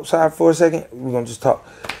go outside for a second? We're gonna just talk.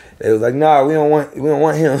 They was like, nah, we don't want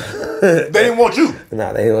him. They didn't want you.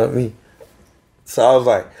 Nah, they didn't want me. So I was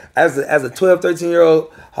like, as a 12,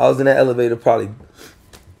 13-year-old, I was in that elevator probably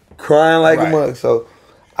crying like a mug. So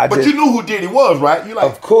But you knew who Diddy was, right? You like,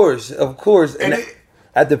 of course. And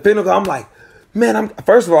at the Pinnacle, I'm like, man,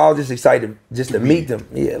 first of all, I was just excited just to meet them.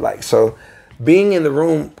 Yeah, like, so being in the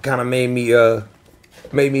room kind of made me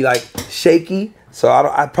like shaky. So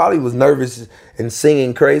I probably was nervous and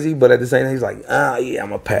singing crazy, but at the same time, he's like, yeah, I'm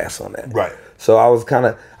gonna pass on that. Right. So I was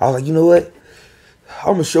like, you know what?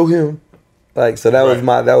 I'm gonna show him. Like, so that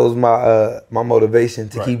was my motivation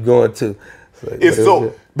to keep going too.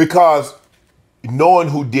 So, because knowing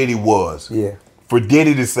who Diddy was, yeah. For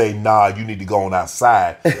Diddy to say, nah, you need to go on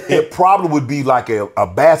outside, it probably would be like a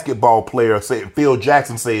basketball player saying, Phil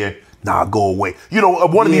Jackson saying, nah, go away. You know,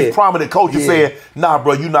 one of these prominent coaches saying, nah,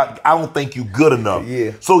 bro, I don't think you good enough.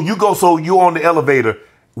 Yeah. So you on the elevator,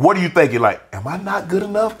 what are you thinking? Like, am I not good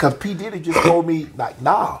enough? Because P. Diddy just told me, like,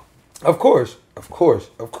 nah. Of course. I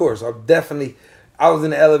was in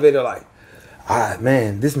the elevator like,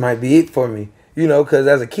 man, this might be it for me. You know, because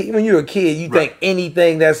as a kid, when you're a kid, you think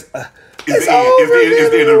anything that's it's the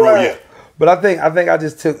end of the road, yeah. But I think I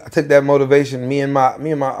just took that motivation. Me and my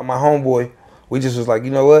homeboy, we just was like,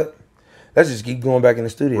 you know what? Let's just keep going back in the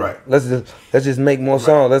studio. Right. Let's just make more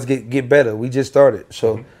songs. Let's get better. We just started,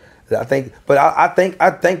 so I think. But I thank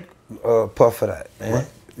Puff for that, man. Right.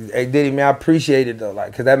 Hey Diddy, man, I appreciate it though,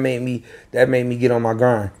 like, cause that made me get on my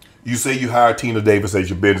grind. You say you hired Tina Davis as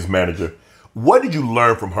your business manager. What did you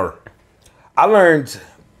learn from her? I learned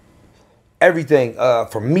everything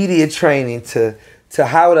from media training to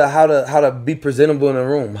how to be presentable in a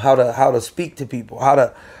room, how to speak to people, how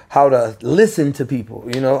to listen to people.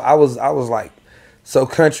 You know, I was like so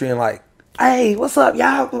country and like, hey, what's up,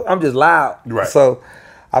 y'all? I'm just loud. Right. So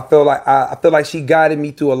I feel like she guided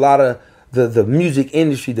me through a lot of the music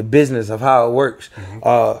industry, the business of how it works.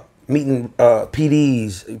 Meeting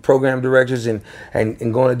PDs, program directors, and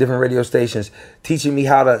going to different radio stations, teaching me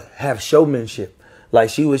how to have showmanship. Like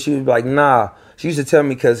she would be like, nah. She used to tell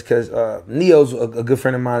me because Neo's a good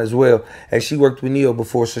friend of mine as well, and she worked with Neo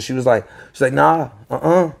before, so she's like, nah,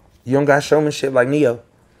 you don't got showmanship like Neo.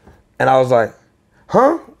 And I was like,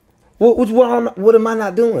 huh? What am I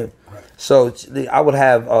not doing? Right. So I would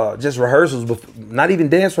have just rehearsals, not even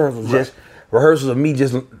dance rehearsals, just rehearsals of me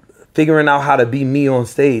just figuring out how to be me on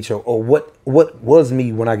stage, or what was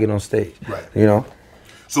me when I get on stage. Right. You know?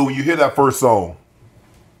 So when you hear that first song,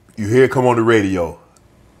 you hear it come on the radio,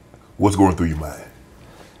 what's going through your mind?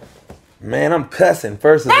 Man, I'm cussing,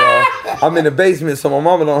 first of all. I'm in the basement, so my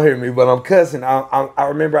mama don't hear me, but I'm cussing. I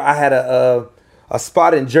remember I had a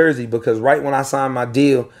spot in Jersey because right when I signed my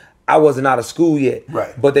deal, I wasn't out of school yet.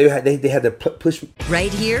 Right. But they had to push me.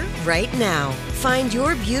 Right here, right now. Find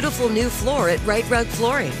your beautiful new floor at Right Rug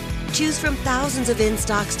Flooring. Choose from thousands of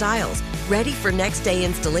in-stock styles, ready for next day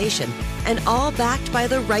installation, and all backed by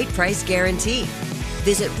the right price guarantee.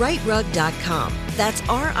 Visit rightrug.com. That's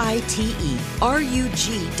RITERUG.com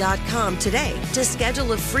today to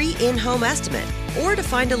schedule a free in-home estimate or to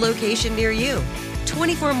find a location near you.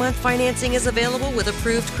 24-month financing is available with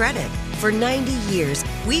approved credit. For 90 years,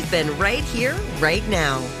 we've been right here, right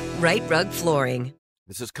now. Right Rug Flooring.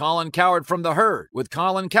 This is Colin Cowherd from The Herd with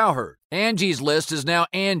Colin Cowherd. Angie's List is now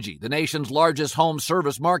Angie, the nation's largest home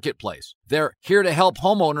service marketplace. They're here to help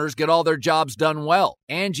homeowners get all their jobs done well.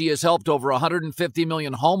 Angie has helped over 150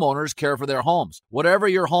 million homeowners care for their homes. Whatever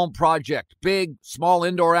your home project, big, small,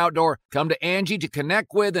 indoor, outdoor, come to Angie to connect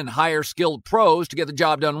with and hire skilled pros to get the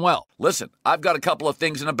job done well. Listen, I've got a couple of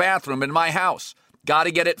things in a bathroom in my house. Got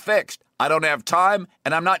to get it fixed. I don't have time,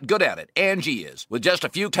 and I'm not good at it. Angie is. With just a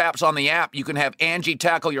few taps on the app, you can have Angie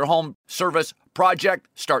tackle your home service project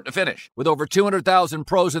start to finish. With over 200,000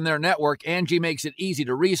 pros in their network, Angie makes it easy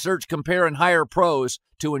to research, compare, and hire pros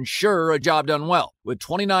to ensure a job done well. With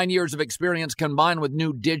 29 years of experience combined with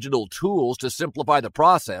new digital tools to simplify the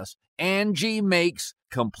process, Angie makes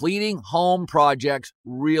completing home projects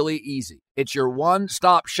really easy. It's your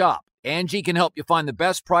one-stop shop. Angie can help you find the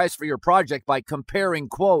best price for your project by comparing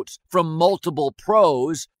quotes from multiple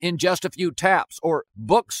pros in just a few taps, or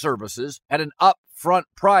book services at an upfront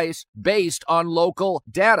price based on local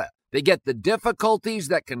data. They get the difficulties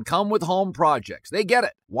that can come with home projects. They get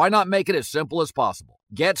it. Why not make it as simple as possible?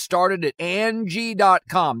 Get started at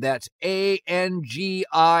Angie.com. That's ANGI.com,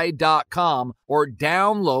 or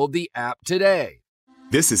download the app today.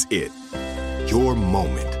 This is it. Your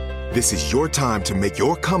moment. This is your time to make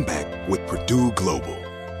your comeback with Purdue Global.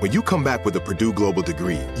 When you come back with a Purdue Global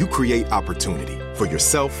degree, you create opportunity for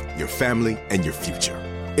yourself, your family, and your future.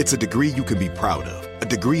 It's a degree you can be proud of, a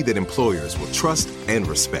degree that employers will trust and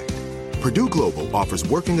respect. Purdue Global offers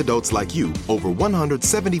working adults like you over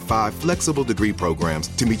 175 flexible degree programs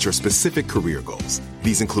to meet your specific career goals.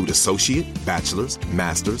 These include associate, bachelor's,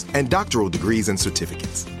 master's, and doctoral degrees and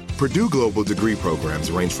certificates. Purdue Global degree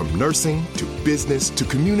programs range from nursing to business to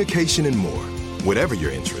communication and more. Whatever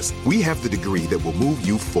your interest, we have the degree that will move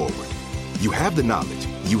you forward. You have the knowledge,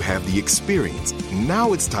 you have the experience.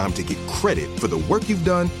 Now it's time to get credit for the work you've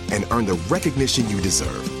done and earn the recognition you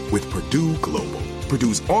deserve with Purdue Global,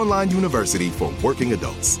 Purdue's online university for working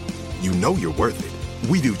adults. You know you're worth it.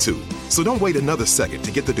 We do too. So don't wait another second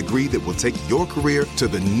to get the degree that will take your career to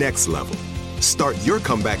the next level. Start your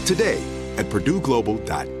comeback today at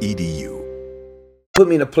purdueglobal.edu. Put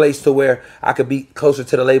me in a place to where I could be closer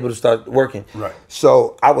to the label to start working. Right.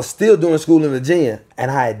 So I was still doing school in Virginia, and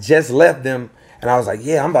I had just left them, and I was like,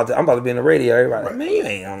 "Yeah, I'm about to be in the radio." Everybody, like, "Man, you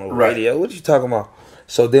ain't on no radio. What you talking about?"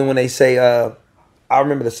 So then when they say, I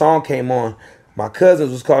remember the song came on, my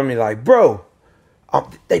cousins was calling me like, "Bro,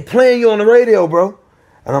 they playing you on the radio, bro,"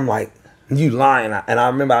 and I'm like, "You lying?" And I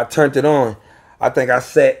remember I turned it on. I think I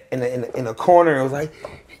sat in a corner and was like,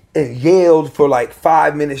 and yelled for like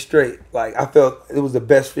 5 minutes straight. Like, I felt it was the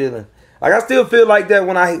best feeling. Like, I still feel like that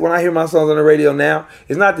when I hear my songs on the radio now.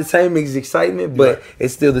 It's not the same as excitement, but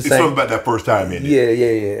it's still the same. It's something about that first time in it. Yeah.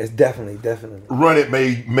 It's definitely. Run It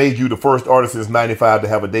made you the first artist since '95 to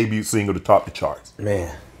have a debut single to top the charts.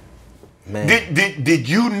 Man. Did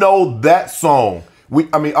you know that song?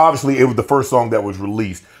 Obviously it was the first song that was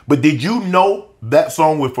released, but did you know that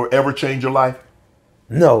song would forever change your life?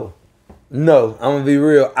 No, I'm gonna be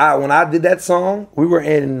real. When I did that song, we were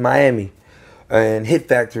in Miami, and Hit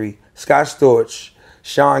Factory, Scott Storch,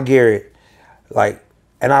 Sean Garrett,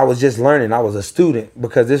 and I was just learning. I was a student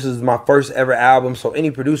because this was my first ever album. So any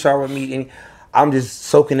producer I would meet, I'm just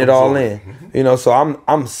soaking it all in, So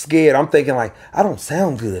I'm scared. I'm thinking like, I don't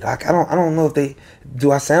sound good. I don't know if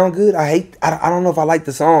do I sound good? I don't know if I like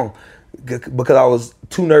the song because I was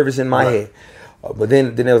too nervous in my head. But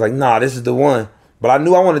then it was like, nah, this is the one. But I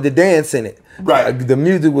knew I wanted to dance in it. Right. The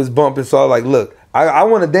music was bumping, so I was like, look, I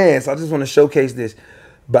want to dance. I just want to showcase this.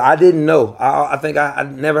 But I didn't know. I think I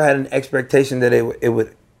never had an expectation that it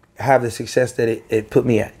would have the success that it put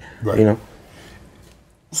me at. Right.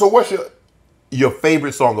 So what's your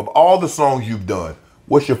favorite song of all the songs you've done?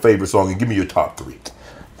 What's your favorite song? And give me your top three.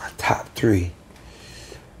 My top three.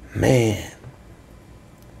 Man.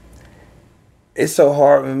 It's so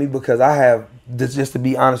hard with me because I have, just to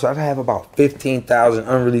be honest, I have about 15,000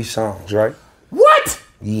 unreleased songs, right? What?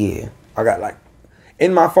 Yeah. I got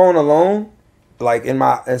in my phone alone, like in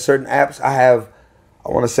certain apps, I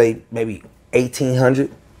want to say maybe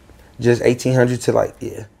 1,800, just 1,800 to like,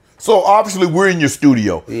 yeah. So obviously we're in your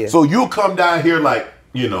studio. Yeah. So you'll come down here like,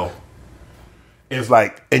 you know, it's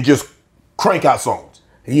like, and just crank out songs.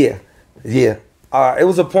 Yeah, yeah. It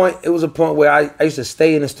was a point where I used to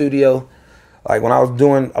stay in the studio. Like when I was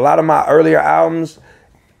doing a lot of my earlier albums,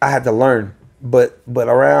 I had to learn. But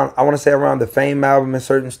around, I want to say around the Fame album and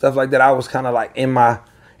certain stuff like that, I was kind of like in my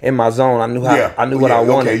zone. I knew what I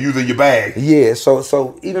wanted. Okay, you was in your bag. Yeah.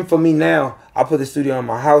 So even for me now, I put the studio in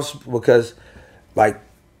my house because, like,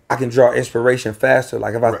 I can draw inspiration faster.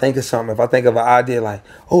 Like if I think of something, if I think of an idea, like,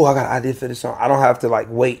 oh, I got an idea for this song, I don't have to like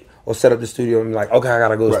wait or set up the studio and be like, okay, I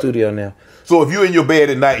gotta go to the studio now. So if you're in your bed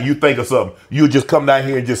at night and you think of something, you just come down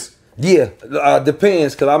here and just. Yeah,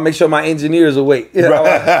 depends, because I'll make sure my engineers awake. You know?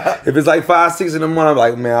 If it's like 5, 6 in the morning, I'm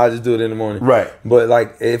like, man, I'll just do it in the morning. Right. But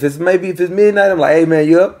like if it's midnight, I'm like, hey man,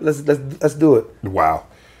 you up? Let's do it. Wow.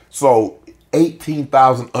 So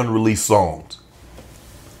 18,000 unreleased songs.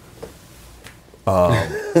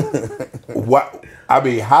 What? I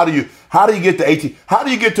mean, how do you get to 18? How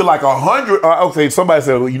do you get to like 100? Okay, somebody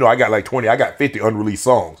said, well, you know, I got like 20. I got 50 unreleased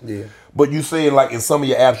songs. Yeah. But you saying like in some of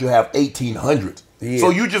your apps you have 1,800. Yeah. So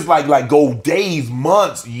you just like go days,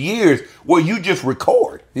 months, years where you just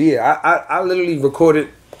record. Yeah, I literally recorded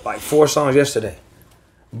like 4 songs yesterday,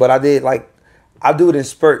 but I do it in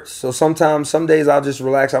spurts. So sometimes, some days I'll just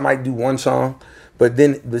relax. I might do 1 song. But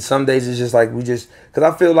some days it's just like because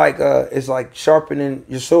I feel like it's like sharpening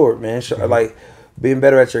your sword, man. Like being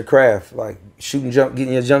better at your craft, like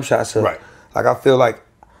getting your jump shots up. Right. Like I feel like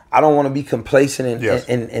I don't want to be complacent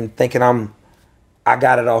and thinking I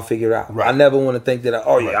got it all figured out. Right. I never want to think that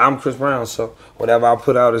I'm Chris Brown, so whatever I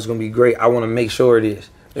put out is gonna be great. I want to make sure it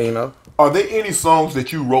is. You know. Are there any songs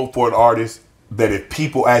that you wrote for an artist that if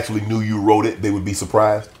people actually knew you wrote it, they would be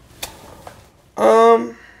surprised?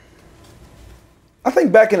 I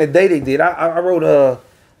think back in the day they did. I wrote a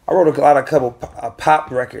couple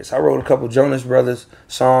pop records. I wrote a couple Jonas Brothers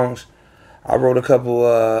songs. I wrote a couple.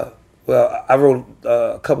 I wrote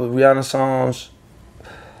a couple Rihanna songs.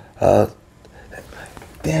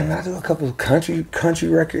 Damn, I do a couple country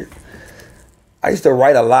records. I used to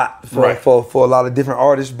write a lot for a lot of different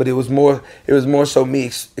artists, but it was more so me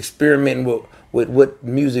experimenting with what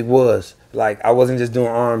music was. Like I wasn't just doing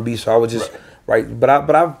R&B, so I was just. Right, but I've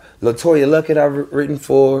LaToya Luckett I've written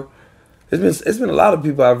for. It's been a lot of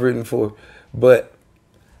people I've written for, but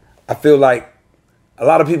I feel like a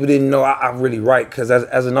lot of people didn't know I really write because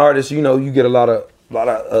as an artist, you know, you get a lot of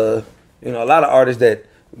artists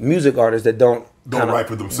music artists that don't write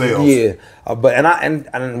for themselves. Yeah, but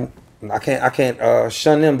I can't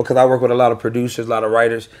shun them because I work with a lot of producers, a lot of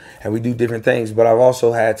writers, and we do different things. But I've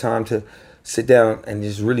also had time to sit down and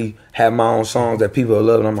just really have my own songs that people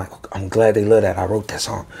love, and I'm like, I'm glad they love that. I wrote that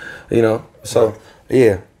song, you know. So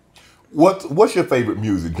yeah. What's your favorite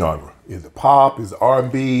music genre? Is it pop? Is it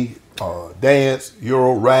R&B? Dance?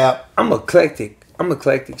 Euro? Rap? I'm eclectic.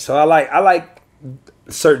 So I like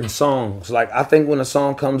certain songs. Like I think when a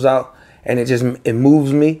song comes out and it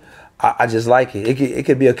moves me, I just like it. It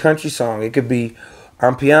could be a country song. It could be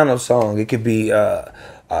a piano song. It could be a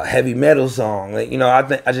heavy metal song. Like, you know,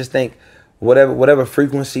 I just think. Whatever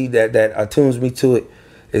frequency that attunes me to it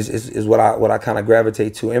is what I kind of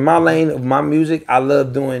gravitate to. In my lane of my music, I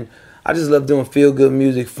just love doing feel good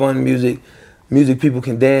music, fun music people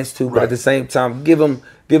can dance to, but at the same time give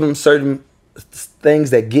them certain things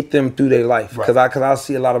that get them through their life. Because I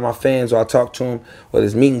see a lot of my fans, or I talk to them, whether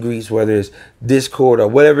it's meet and greets, whether it's Discord or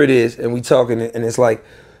whatever it is, and we talking, and it's like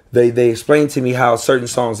they explain to me how certain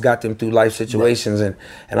songs got them through life situations, and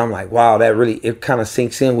I'm like, wow, that really it kind of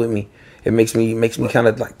sinks in with me. It makes me kind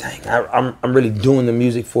of like, dang, I'm really doing the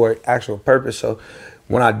music for an actual purpose. So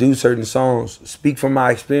when I do certain songs, speak from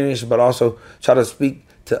my experience, but also try to speak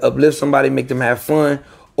to uplift somebody, make them have fun,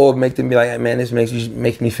 or make them be like, hey, man, this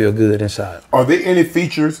makes me feel good inside. Are there any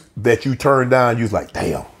features that you turned down? You was like,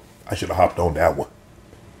 damn, I should have hopped on that one.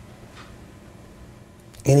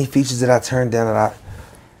 Any features that I turned down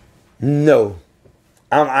no.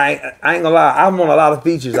 I ain't gonna lie. I'm on a lot of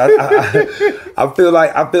features. I feel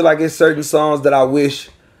like it's certain songs that I wish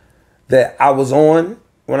that I was on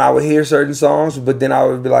when I would hear certain songs, but then I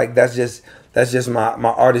would be like, that's just my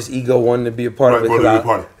artist ego wanting to be a part of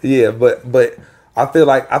it. Yeah, but I feel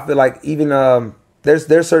like even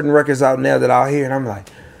there's certain records out now that I'll hear and I'm like,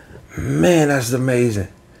 man, that's amazing.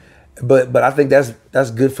 But I think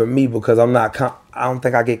that's good for me because I don't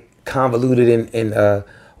think I get convoluted in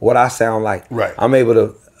what I sound like. Right. I'm able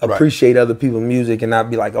to appreciate other people's music and not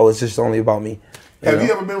be like, oh, it's just only about me. Have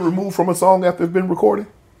you ever been removed from a song after it's been recorded?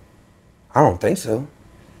 I don't think so.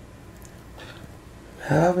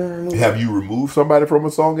 Have you removed somebody from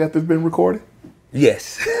a song after it's been recorded?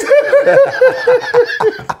 Yes.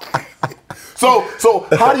 So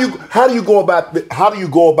how do you go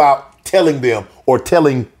about telling them or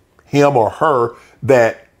telling him or her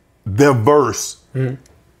that their verse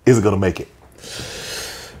isn't gonna make it?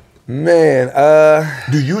 Man,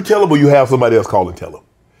 do you tell them or you have somebody else call and tell them?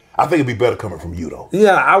 I think it'd be better coming from you though.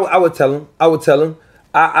 Yeah, I would tell him.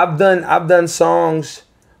 I've done songs,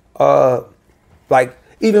 like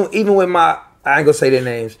even with my, I ain't gonna say their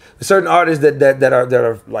names. Certain artists that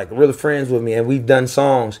are like really friends with me, and we've done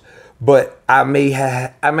songs, but I may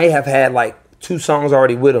have had like 2 songs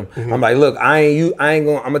already with them. Mm-hmm. I'm like, look, I'm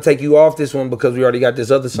gonna take you off this one because we already got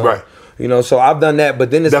this other song. Right. You know, so I've done that,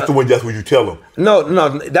 but then that's what you tell them. No,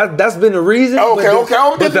 that's been the reason. Okay.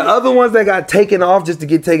 But the other ones that got taken off just to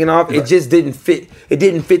get taken off, right. It just didn't fit. It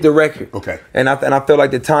didn't fit the record. Okay. And I feel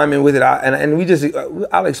like the timing with it,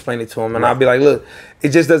 I'll explain it to him, and I'll be like, look, it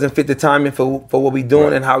just doesn't fit the timing for what we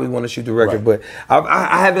doing and how we want to shoot the record. Right. But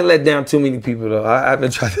I haven't let down too many people though. I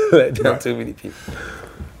haven't tried to let down too many people.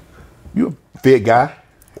 You're a fit guy.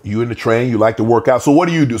 You in the train, you like to work out. So what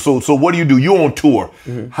do you do? So what do you do? You're on tour.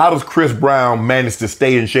 Mm-hmm. How does Chris Brown manage to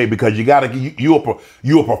stay in shape? Because you're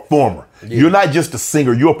a performer. Yeah. You're not just a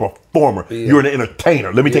singer, you're a performer. Yeah. You're an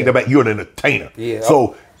entertainer. Let me take that back. You're an entertainer. Yeah.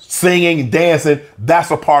 So singing and dancing, that's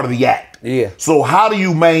a part of the act. Yeah. So how do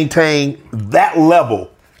you maintain that level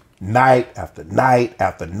night after night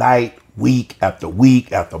after night, week after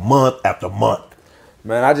week after month after month?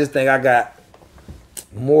 Man, I just think I got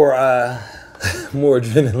more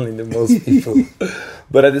adrenaline than most people.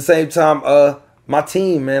 But at the same time, my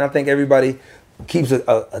team, man, I think everybody keeps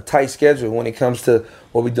a tight schedule when it comes to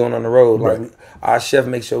what we're doing on the road. Right. Like our chef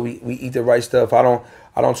makes sure we eat the right stuff. I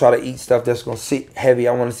don't try to eat stuff that's gonna sit heavy.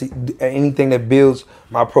 I want to see anything that builds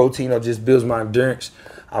my protein or just builds my endurance.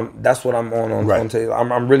 That's what I'm on tape.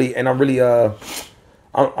 I'm really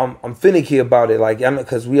I'm finicky about it, like,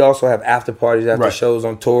 because we also have after parties after shows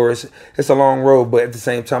on tour. It's a long road, but at the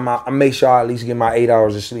same time, I make sure I at least get my 8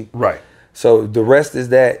 hours of sleep. Right. So the rest is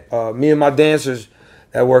that. Me and my dancers,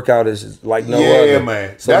 that workout is like no other. Yeah,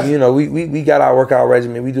 man. So we got our workout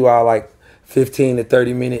regimen. We do our like 15 to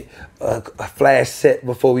 30 minute flash set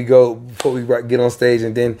before we get on stage,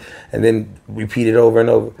 and then repeat it over and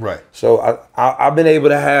over. Right. So I've been able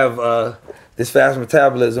to have this fast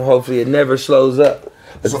metabolism. Hopefully, it never slows up.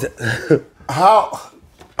 So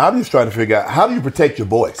I'm just trying to figure out, how do you protect your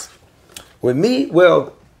voice? With me,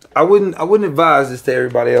 well, I wouldn't advise this to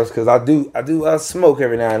everybody else, because I do smoke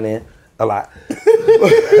every now and then, a lot.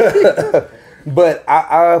 But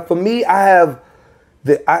for me, I have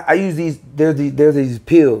I use these. There's these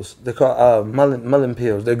pills. They're called Mullen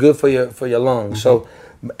pills. They're good for your lungs. Mm-hmm. So,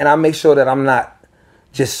 and I make sure that I'm not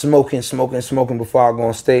just smoking before I go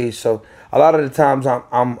on stage. So a lot of the times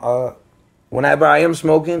I'm whenever I am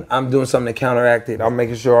smoking, I'm doing something to counteract it. I'm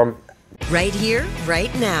making sure I'm right here,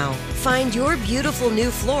 right now. Find your beautiful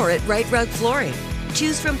new floor at Right Rug Flooring.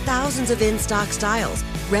 Choose from thousands of in-stock styles,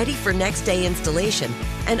 ready for next day installation,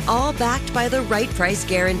 and all backed by the right price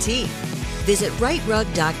guarantee. Visit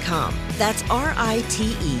rightrug.com. That's RITERUG.com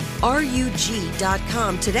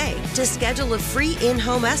today to schedule a free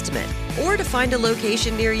in-home estimate or to find a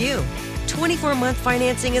location near you. 24-month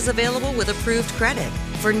financing is available with approved credit.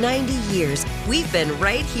 For 90 years, we've been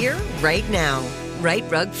right here, right now. Right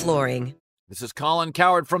Rug Flooring. This is Colin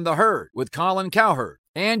Cowherd from The Herd with Colin Cowherd.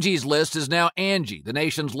 Angie's List is now Angie, the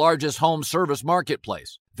nation's largest home service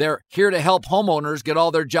marketplace. They're here to help homeowners get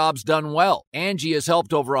all their jobs done well. Angie has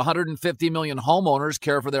helped over 150 million homeowners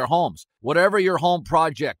care for their homes. Whatever your home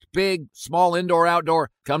project, big, small, indoor, outdoor,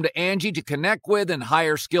 come to Angie to connect with and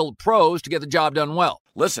hire skilled pros to get the job done well.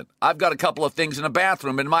 Listen, I've got a couple of things in a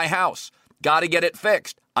bathroom in my house. Got to get it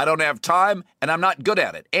fixed. I don't have time, and I'm not good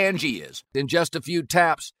at it. Angie is. In just a few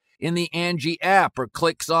taps in the Angie app or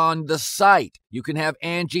clicks on the site, you can have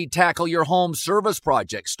Angie tackle your home service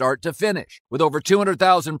project start to finish. With over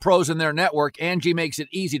 200,000 pros in their network, Angie makes it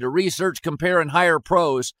easy to research, compare, and hire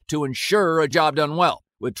pros to ensure a job done well.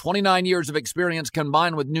 With 29 years of experience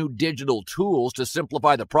combined with new digital tools to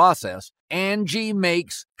simplify the process, Angie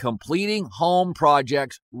makes completing home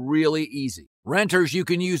projects really easy. Renters, you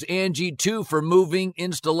can use Angie too for moving,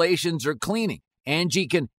 installations, or cleaning. Angie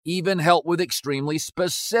can even help with extremely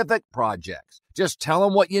specific projects. Just tell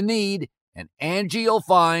them what you need, and Angie will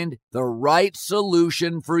find the right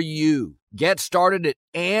solution for you. Get started at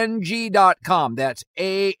Angie.com. That's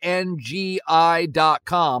ANGI.com,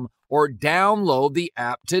 or download the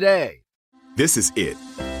app today. This is it.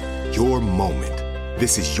 Your moment.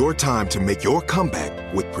 This is your time to make your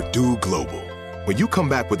comeback with Purdue Global. When you come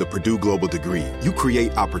back with a Purdue Global degree, you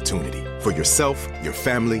create opportunity for yourself, your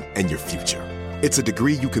family, and your future. It's a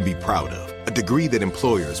degree you can be proud of, a degree that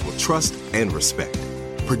employers will trust and respect.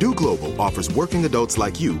 Purdue Global offers working adults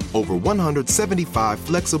like you over 175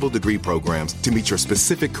 flexible degree programs to meet your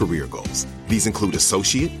specific career goals. These include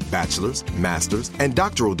associate, bachelor's, master's, and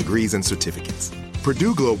doctoral degrees and certificates.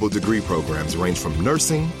 Purdue Global degree programs range from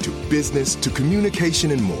nursing to business to communication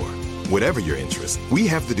and more. Whatever your interest, we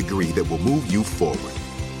have the degree that will move you forward.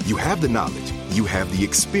 You have the knowledge, you have the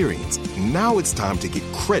experience. Now it's time to get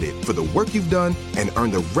credit for the work you've done and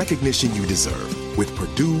earn the recognition you deserve with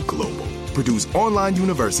Purdue Global, Purdue's online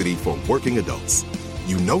university for working adults.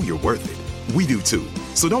 You know you're worth it. We do too.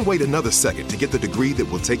 So don't wait another second to get the degree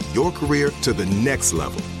that will take your career to the next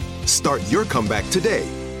level. Start your comeback today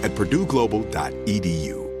at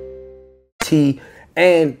purdueglobal.edu.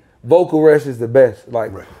 And vocal rest is the best.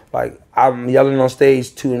 Like I'm yelling on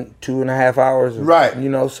stage two and a half hours. Right. You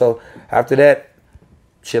know, so after that,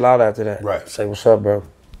 chill out after that. Right. Say, what's up, bro?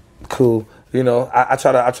 Cool. You know, I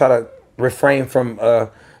try to refrain from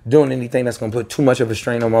doing anything that's gonna put too much of a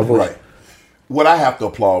strain on my voice. Right. What I have to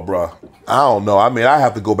applaud, bro, I don't know. I mean, I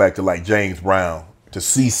have to go back to like James Brown to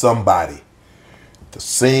see somebody to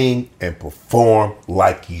sing and perform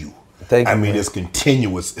like you. Thank you. I mean, man. it's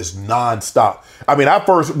continuous. It's nonstop. I mean,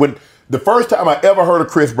 the first time I ever heard of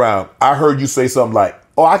Chris Brown, I heard you say something like,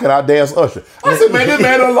 "Oh, I can outdance Usher." I said, "Man, this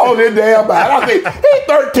man done lost his damn mind." I said, "He's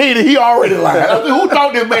 13 and he already lied." I said, "Who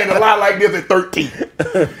thought this man to lie like this at 13?"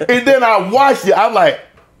 And then I watched it. I'm like,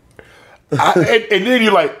 and then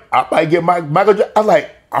you're like, "I might get Michael Jackson." I'm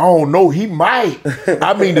like, I don't know. He might.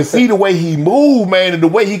 I mean, to see the way he moved, man, and the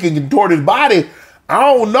way he can contort his body, I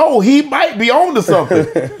don't know. He might be on to something.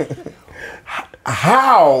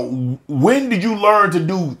 How? When did you learn to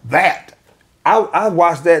do that? I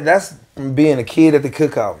watched that. That's from being a kid at the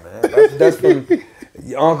cookout, man. That's from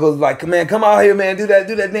your uncle's like, man, come out here, man. Do that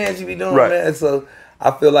dance you be doing, right. man. So I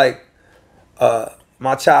feel like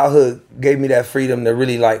my childhood gave me that freedom to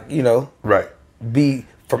really, like, you know, right, be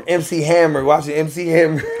from MC Hammer, watching MC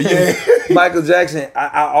Hammer, yeah. Michael Jackson.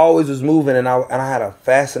 I always was moving, and I had a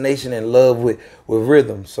fascination and love with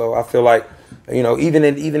rhythm. So I feel like, you know, even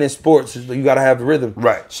in sports, you got to have the rhythm.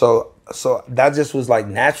 Right. So that just was like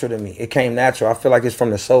natural to me. It came natural. I feel like it's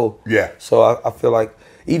from the soul. Yeah. So I feel like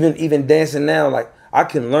even dancing now, like I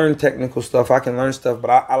can learn technical stuff. I can learn stuff, but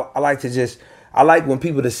I like to just, I like when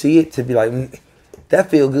people to see it, to be like, that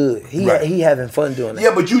feel good. He having fun doing that.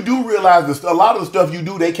 Yeah, but you do realize a lot of the stuff you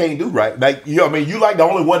do, they can't do, right? Like, you know what I mean? You like the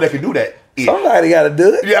only one that can do that. Somebody got to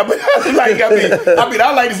do it. Yeah, but like, I mean,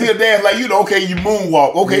 I like to see a dance like, you know, okay, you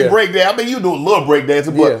moonwalk, okay, break dance. I mean, you do a little break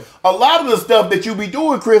dancing, but a lot of the stuff that you be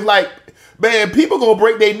doing, Chris, like, man, people gonna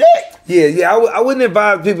break their neck. Yeah. I wouldn't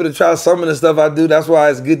advise people to try some of the stuff I do. That's why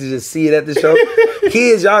it's good to just see it at the show.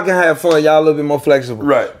 Kids, y'all can have fun. Y'all a little bit more flexible.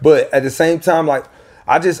 Right. But at the same time, like,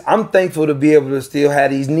 I'm thankful to be able to still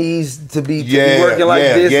have these knees to be working like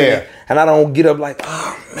this. Yeah. And I don't get up like,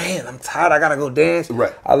 oh man, I'm tired. I gotta go dance.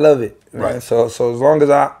 Right. I love it. Man. Right. So as long as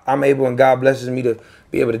I'm able and God blesses me to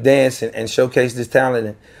be able to dance and showcase this talent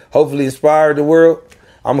and hopefully inspire the world,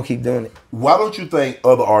 I'm gonna keep doing it. Why don't you think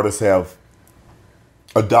other artists have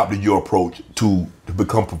adopted your approach to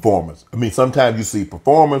become performers? I mean, sometimes you see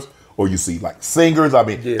performers or you see like singers. I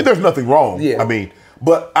mean, there's nothing wrong. Yeah. I mean,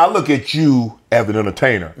 but I look at you as an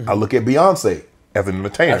entertainer. Mm-hmm. I look at Beyonce as an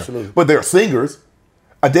entertainer. Absolutely. But they're singers.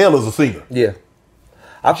 Adele is a singer. Yeah.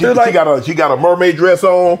 I feel like she got a mermaid dress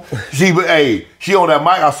on. She on that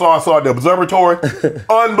mic. I saw at the observatory.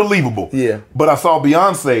 Unbelievable. Yeah. But I saw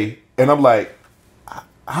Beyonce and I'm like,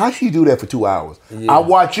 how she do that for 2 hours? Yeah. I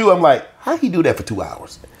watch you, I'm like, how he do that for 2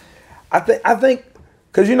 hours? I think,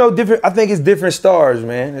 cause you know, I think it's different stars,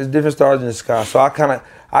 man. There's different stars in the sky. So I kind of,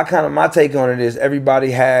 my take on it is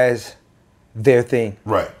everybody has their thing.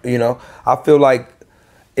 Right. You know, I feel like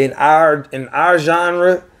in our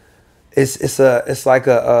genre, it's like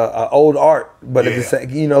a old art, but at the same,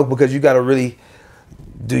 you know, because you got to really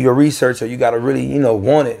do your research or you got to really, you know,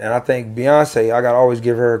 want it. And I think Beyonce, I got to always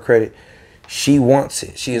give her credit. She wants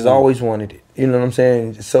it. She has always wanted it. You know what I'm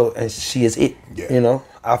saying? So, and she is it. Yeah. You know,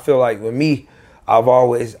 I feel like with me, I've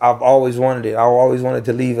always wanted it. I always wanted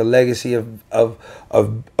to leave a legacy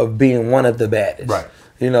of being one of the baddest. Right.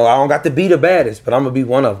 You know, I don't got to be the baddest, but I'm gonna be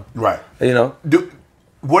one of them. Right. You know.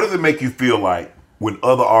 What does it make you feel like when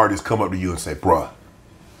other artists come up to you and say, "Bruh,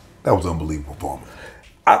 that was unbelievable performance"?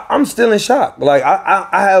 I'm still in shock. Like I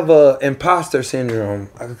have a imposter syndrome.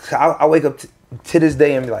 I wake up to this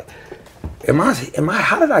day and be like, Am I?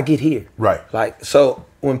 How did I get here? Right. Like, so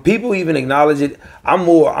when people even acknowledge it, I'm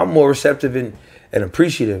more receptive and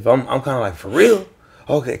appreciative. I'm kind of like, for real?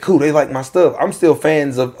 okay, cool, they like my stuff. I'm still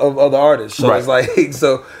fans of other artists. So it's like,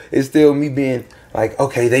 so it's still me being like,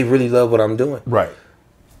 okay, they really love what I'm doing. Right.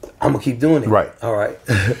 I'm gonna keep doing it. Right. All right.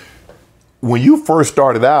 When you first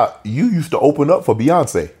started out, you used to open up for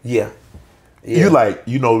Beyonce. Yeah. You like,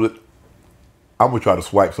 you know, I'm gonna try to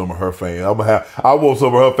swipe some of her fans. I want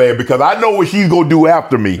some of her fans because I know what she's gonna do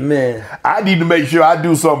after me. Man, I need to make sure I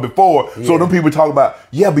do something before. Yeah. So them people talk about,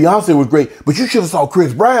 yeah, Beyonce was great, but you should have saw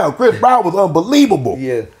Chris Brown. Chris Brown was unbelievable.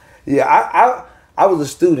 Yeah, yeah. I was a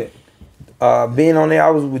student. Being on there, I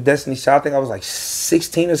was with Destiny Child. I think I was like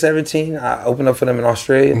 16 or 17. I opened up for them in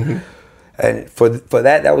Australia, Mm-hmm. and for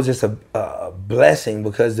that was just a blessing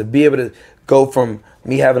because to be able to go from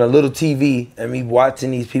me having a little TV and me watching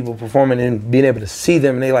these people performing and being able to see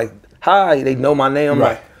them and they like, hi, they know my name. I'm Right.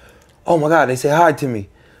 like, oh my God, they say hi to me.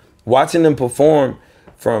 Watching them perform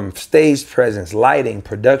from stage presence, lighting,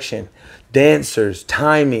 production, dancers,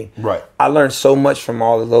 timing. Right. I learned so much from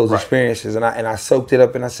all of those Right. experiences and I soaked it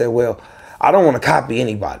up and I said, well, I don't want to copy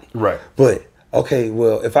anybody. Right. But okay,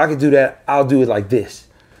 well, if I could do that, I'll do it like this.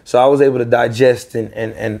 So I was able to digest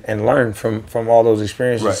and learn from all those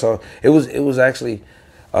experiences. Right. So it was actually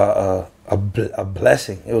a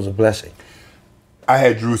blessing. It was a blessing. I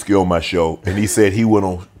had Drewski on my show, and he said he went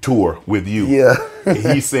on tour with you. Yeah. And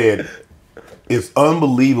he said it's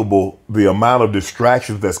unbelievable the amount of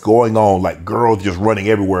distractions that's going on, like girls just running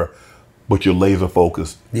everywhere, but you're laser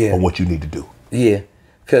focused on what you need to do. Yeah,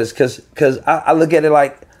 cause I look at it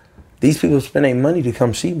like these people spending money to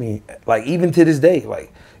come see me. Like even to this day,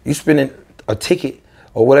 like you spending a ticket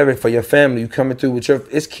or whatever for your family, you coming through with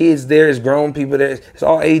it's kids there, it's grown people there, it's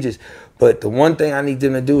all ages. But the one thing I need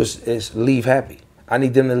them to do is leave happy. I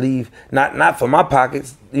need them to leave not for my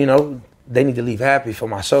pockets, you know. They need to leave happy for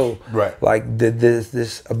my soul. Right. Like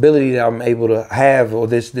this ability that I'm able to have, or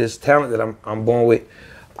this talent that I'm born with.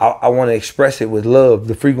 I want to express it with love.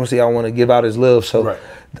 The frequency I want to give out is love. So,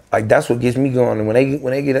 like that's what gets me going. And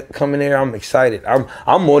when they get come in there, I'm excited.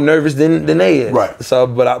 I'm more nervous than they is. Right. So,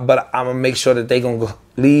 but I'm gonna make sure that they gonna go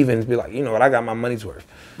leave and be like, you know what, I got my money's worth.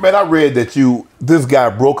 Man, I read that this guy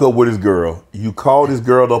broke up with his girl. You called his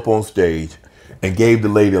girl up on stage and gave the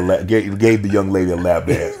lady gave the young lady a lap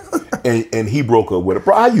dance, and he broke up with her.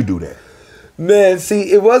 Bro, how you do that? Man,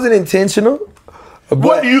 see, it wasn't intentional.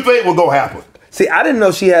 What do you think was gonna happen? See, I didn't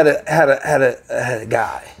know she had a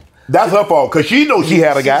guy. That's her fault, because she knows she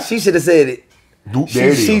had a guy. She should have said it.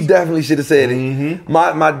 She definitely should have said it. Mm-hmm.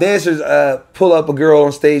 My dancers pull up a girl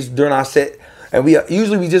on stage during our set, and we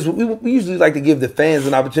usually like to give the fans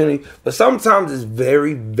an opportunity, but sometimes it's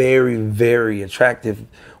very, very, very attractive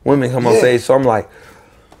women come on stage. So I'm like,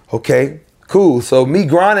 okay, cool. So me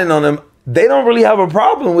grinding on them, they don't really have a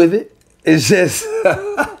problem with it. It's just,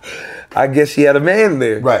 I guess she had a man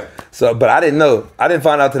there. Right. So, but I didn't know. I didn't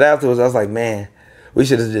find out till afterwards. I was like, man, we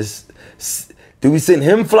should have just. Do we send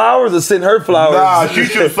him flowers or send her flowers? Nah, she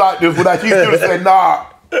should have thought this without. She should have said, nah.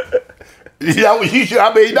 Yeah, she should.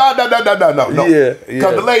 I mean, no. Yeah.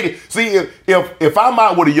 Because the lady, see, if I'm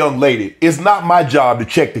out with a young lady, it's not my job to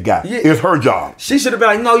check the guy. Yeah. It's her job. She should have been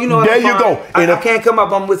like, no, you know, there you go. I can't come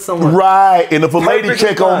up. I'm with someone. Right. And if a lady Perfectly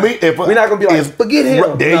check on me, we're not gonna be like, forget him.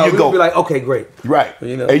 Right, there you we're go. gonna be like, okay, great. Right.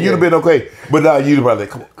 You know, and you'd have been okay. But now you'd probably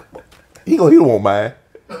like, come on. He won't mind.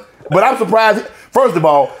 But I'm surprised. First of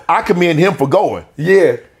all, I commend him for going.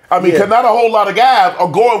 Yeah. I mean, because not a whole lot of guys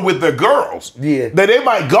are going with their girls. Yeah. They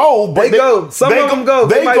might go, but they go. Some of them go.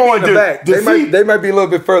 They might be in the back. They might be a little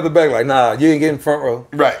bit further back. Like, nah, you ain't getting front row.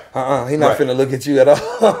 Right. He not finna look at you at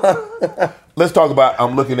all. Let's talk about,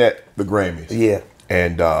 I'm looking at the Grammys. Yeah.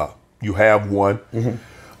 And you have one. Mm-hmm.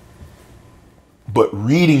 But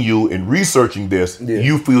reading you and researching this,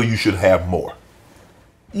 you feel you should have more.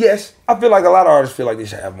 Yes. I feel like a lot of artists feel like they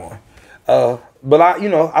should have more. But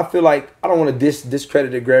I feel like I don't want to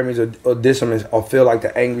discredit the Grammys or diss them or feel like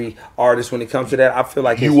the angry artist when it comes to that. I feel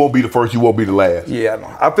like you won't be the first, you won't be the last. Yeah, I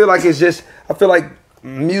know. I feel like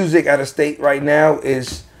music at a state right now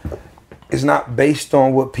is not based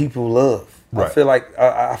on what people love. Right.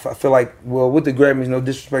 I feel like well, with the Grammys, no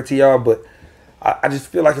disrespect to y'all, but I just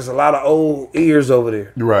feel like there's a lot of old ears over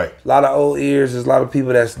there. Right. A lot of old ears. There's a lot of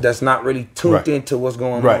people that's not really tuned into what's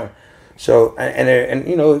going on. So and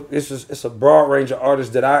you know, it's a broad range of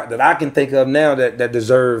artists that I can think of now that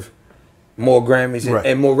deserve more Grammys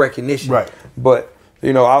and more recognition. Right. But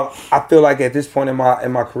you know, I feel like at this point in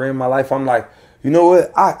my career, in my life, I'm like, you know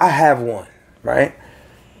what? I have one, right?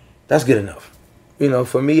 That's good enough. You know,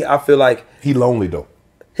 for me, I feel like he lonely though.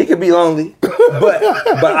 He could be lonely,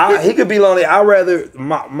 but he could be lonely. I rather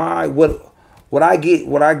what I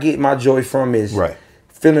get my joy from is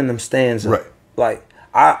feeling them stanza. Right. Like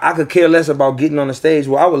I could care less about getting on the stage.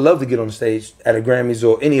 Well, I would love to get on the stage at a Grammys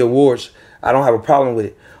or any awards. I don't have a problem with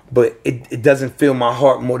it. But it doesn't fill my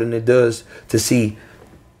heart more than it does to see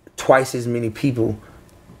twice as many people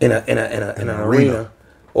in an arena.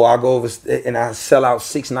 Or I go over and I sell out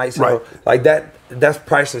 6 nights. Right. Like that. That's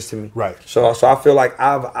priceless to me. Right. So I feel like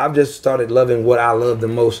I've just started loving what I love the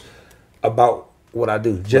most about what I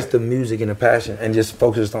do, just the music and the passion, and just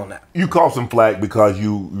focused on that. You caught some flack because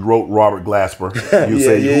you wrote Robert Glasper. You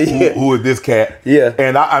who is this cat? Yeah.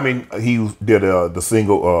 And I mean, he did the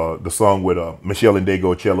single, the song with Michelle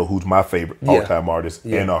Ndegeocello, who's my favorite all-time artist,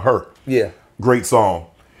 and her. Yeah. Great song.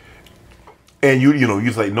 And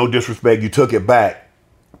you say, no disrespect, you took it back.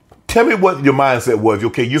 Tell me what your mindset was.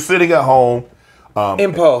 Okay, you're sitting at home.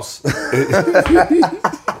 Impulse.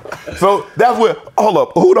 So that's where, hold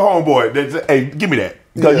up, who the homeboy? Hey, give me that.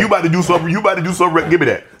 Because you about to do something, give me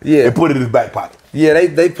that. Yeah. And put it in his back pocket. Yeah,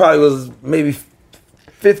 they probably was maybe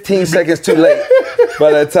 15 seconds too late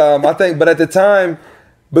by that time. I think, but at the time,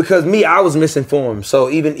 because I was misinformed. So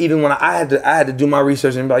even when I had to do my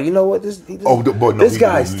research and be like, you know what, this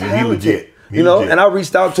guy's talented. He legit. And I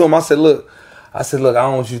reached out to him. I said, look, I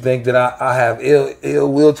don't want you to think that I have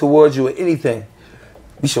ill will towards you or anything.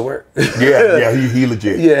 We should work. He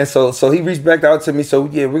legit. Yeah, so he reached back out to me. So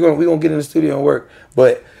yeah, we're gonna get in the studio and work.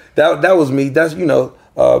 But that was me. That's being a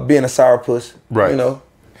sourpuss. Right.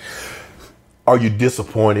 Are you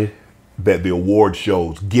disappointed that the award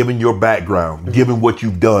shows, given your background, given what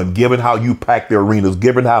you've done, given how you pack the arenas,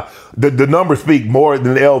 given how the numbers speak more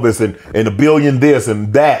than Elvis and a billion this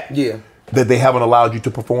and that, that they haven't allowed you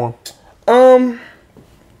to perform?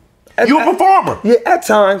 You're a performer. Yeah, at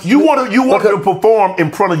times. You want to perform in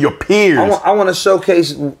front of your peers. I want to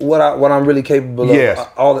showcase what I'm really capable of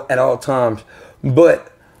at all times.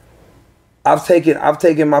 But I've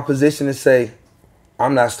taken my position to say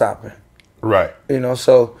I'm not stopping. Right.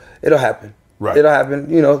 So it'll happen. Right. It'll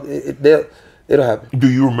happen. It'll happen. Do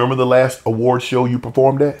you remember the last award show you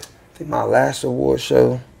performed at? I think my last award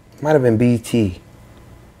show might have been BET.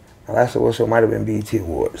 My last award show might have been BET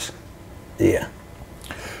Awards. Yeah.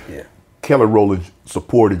 Yeah. Kelly Rowland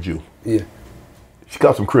supported you. Yeah. She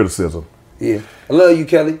got some criticism. Yeah. I love you,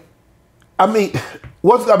 Kelly.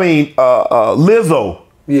 Lizzo.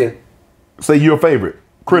 Yeah. Say your favorite.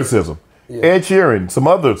 Criticism. Yeah. Ed Sheeran, some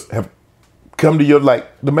others have come to you like,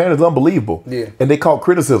 the man is unbelievable. Yeah. And they call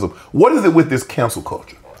criticism. What is it with this cancel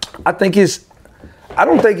culture? I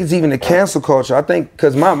don't think it's even a cancel culture. I think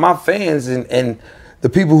because my fans and the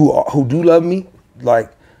people who do love me,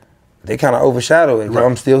 like, they kind of overshadow it. Right.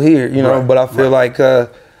 I'm still here, Right. But I feel like I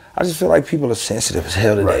just feel like people are sensitive as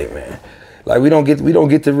hell today, man. Like we don't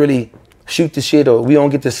get to really shoot the shit, or we don't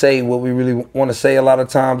get to say what we really want to say. A lot of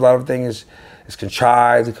times, a lot of things is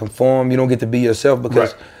contrived to conform. You don't get to be yourself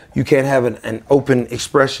because you can't have an open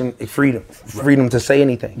expression, freedom to say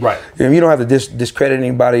anything. Right. You don't have to discredit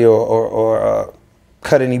anybody or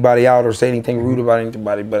cut anybody out or say anything rude about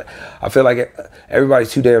anybody, but I feel like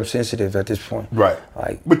everybody's too damn sensitive at this point. Right.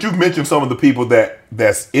 Like, but you've mentioned some of the people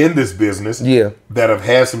that's in this business that have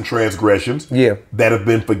had some transgressions, that have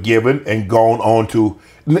been forgiven and gone on to,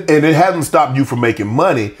 and it hasn't stopped you from making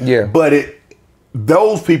money, but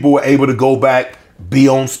those people were able to go back, be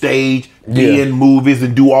on stage, be in movies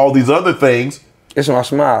and do all these other things. It's my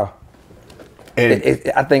smile. And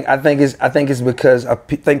I think it's because I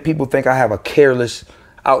think people think I have a careless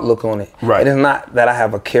outlook on it. Right. It is not that I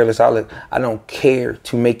have a careless outlook. I don't care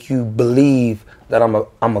to make you believe that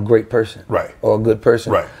I'm a great person. Right. Or a good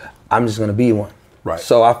person. Right. I'm just gonna be one. Right.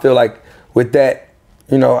 So I feel like with that,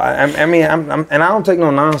 I'm and I don't take no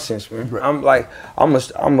nonsense, man. Right. I'm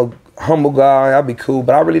a humble guy. I'll be cool,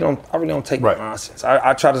 but I really don't take no nonsense.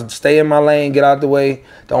 I try to stay in my lane, get out the way,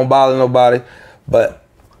 don't bother nobody, but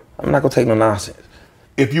I'm not gonna take no nonsense.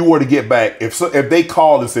 If you were to get back, if they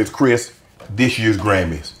called and says, Chris, this year's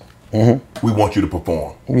Grammys, we want you to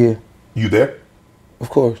perform. Yeah. You there?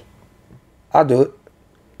 Of course. I'll do it.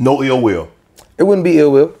 No ill will. It wouldn't be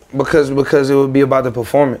ill will because it would be about the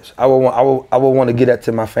performance. I would want to get that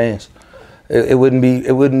to my fans. It wouldn't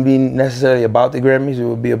be necessarily about the Grammys. It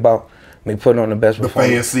would be about me putting on the best performance.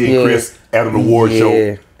 The fans seeing Chris at an award show.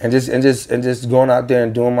 Yeah. And just going out there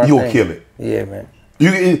and doing my thing. You'll kill it. Yeah, man.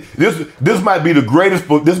 This might be the greatest.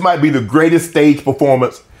 This might be the greatest stage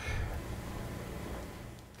performance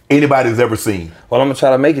anybody's ever seen. Well, I'm gonna try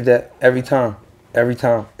to make it that every time.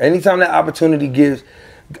 Anytime that opportunity gives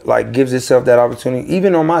itself that opportunity,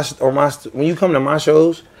 even on my when you come to my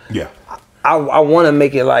shows, I want to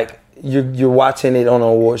make it like you're watching it on an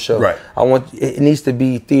award show. Right. It needs to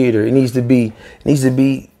be theater. It needs to be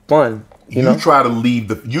fun. You know? You try to leave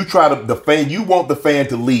you want the fan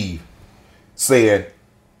to leave saying,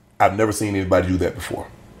 I've never seen anybody do that before.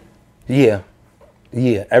 Yeah,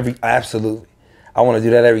 absolutely. I want to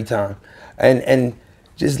do that every time, and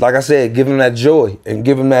just like I said, give them that joy and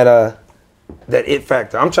give them that it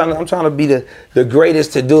factor. I'm trying to be the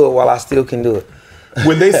greatest to do it while I still can do it.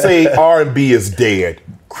 When they say R&B is dead,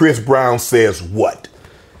 Chris Brown says what?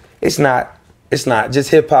 It's not. Just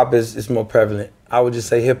hip hop is more prevalent. I would just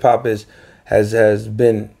say hip hop has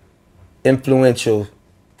been influential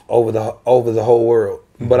over the whole world.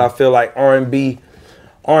 Mm-hmm. But I feel like R&B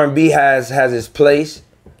has its place,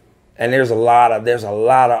 and there's a lot of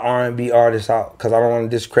R&B artists out, because I don't want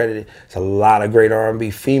to discredit it. It's a lot of great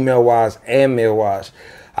R&B, female wise and male wise.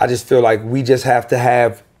 I just feel like we just have to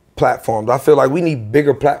have platforms. I feel like we need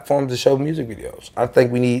bigger platforms to show music videos. I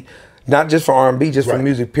think we need, not just for R&B, just for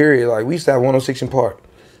music, period. Like, we used to have 106 in Park.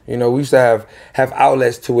 We used to have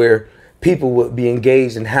outlets to where people would be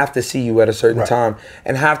engaged and have to see you at a certain time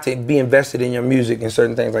and have to be invested in your music and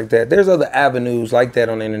certain things like that. There's other avenues like that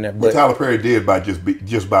on the internet. But Tyler Perry did by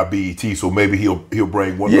just by BET, so maybe he'll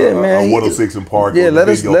bring 106 in Park. Yeah, let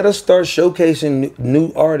us start showcasing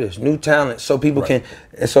new artists, new talent, so people can,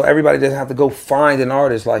 so everybody doesn't have to go find an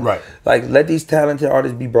artist. Like let these talented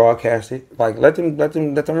artists be broadcasted. Like let them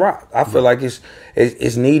rock. I feel like it's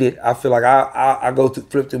needed. I feel like I go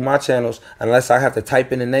flip through my channels, unless I have to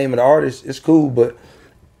type in the name of the artist. It's cool, but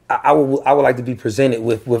I would like to be presented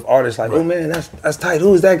with artists like, oh man, that's tight.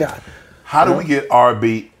 Who is that guy? How do we get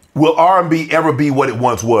R&B? Will R&B ever be what it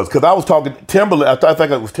once was? Because I was talking to Timberland. I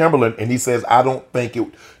think it was Timberland, and he says, I don't think it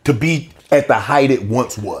to be at the height it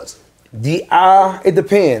once was. It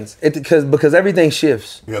depends. Because everything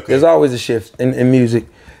shifts. Okay. There's always a shift in music.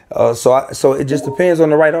 So it just depends on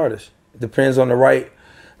the right artist. It depends on the right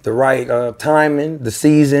timing, the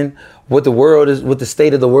season, what the world is, what the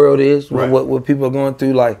state of the world is, what people are going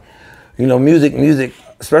through. Like, music,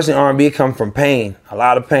 especially R&B, come from pain, a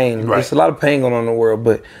lot of pain. There's a lot of pain going on in the world,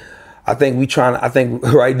 but I think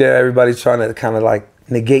right there, everybody's trying to kind of like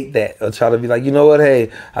negate that, or try to be like, you know what,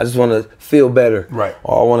 hey, I just want to feel better,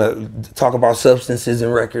 or I want to talk about substances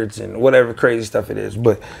and records and whatever crazy stuff it is.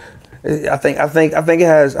 But I think it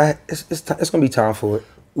has. It's gonna be time for it.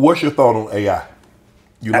 What's your thought on AI?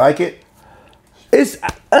 You like it? It's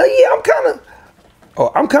I'm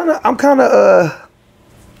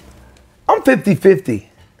 50-50,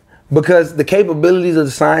 because the capabilities of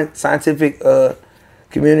the scientific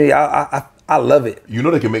community, I love it. You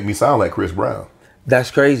know, they can make me sound like Chris Brown.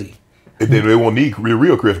 That's crazy. They won't need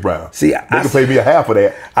real Chris Brown. See, they can pay me a half of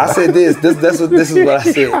that. I said this is what I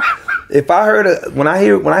said. If I heard when I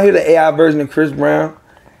hear the AI version of Chris Brown,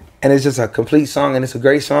 and it's just a complete song and it's a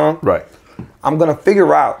great song, right? I'm gonna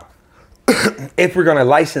figure out if we're gonna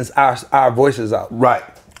license our voices out, right?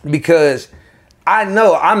 Because I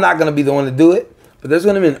know I'm not gonna be the one to do it, but there's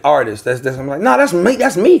gonna be an artist that's I'm like, no, that's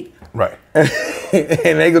me, right? And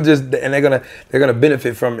they're gonna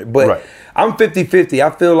benefit from it. But I'm 50-50.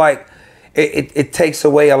 I feel like it takes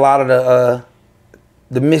away a lot of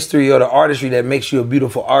the mystery or the artistry that makes you a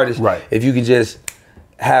beautiful artist. Right. If you can just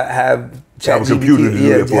have a computer to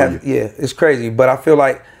do that for you. Yeah, it's crazy. But I feel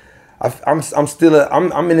like I'm still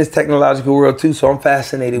I'm in this technological world too, so I'm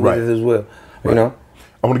fascinated with it as well. You know.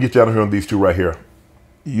 I want to get you out of here on these two right here.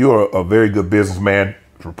 You're a very good businessman.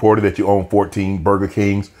 It's reported that you own 14 Burger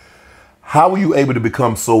Kings. How were you able to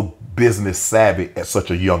become so business savvy at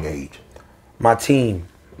such a young age? My team.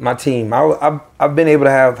 I've been able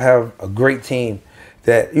to have a great team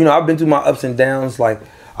that, I've been through my ups and downs. Like,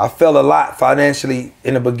 I fell a lot financially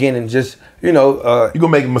in the beginning, just, you're going to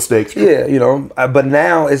make mistakes. Yeah, but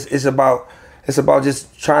now it's about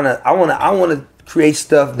just trying to, I want to create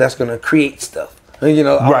stuff that's going to create stuff.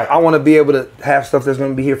 I want to be able to have stuff that's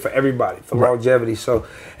going to be here for everybody, for longevity. So,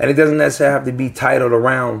 and it doesn't necessarily have to be titled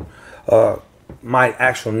around my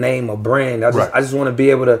actual name or brand. I just want to be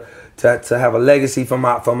able to have a legacy for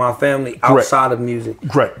my family outside of music.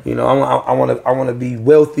 Right. I want to be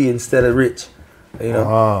wealthy instead of rich.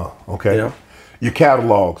 Okay. Your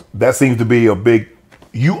catalogs, that seems to be a big.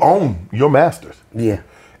 You own your masters. Yeah.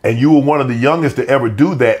 And you were one of the youngest to ever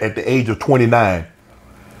do that at the age of 29.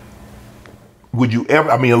 Would you ever?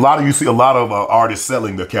 I mean, you see a lot of artists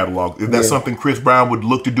selling their catalog. Is that something Chris Brown would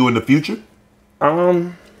look to do in the future?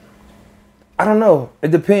 I don't know. It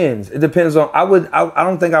depends. It depends on. I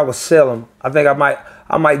don't think I would sell them. I think I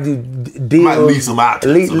might do deals. Might lease them out.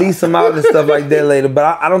 Lease them out and stuff like that later.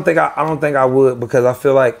 But I don't think I would, because I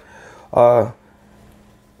feel like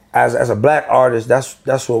as a black artist,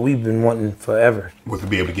 that's what we've been wanting forever. Was to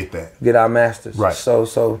be able to get that. Get our masters. Right. So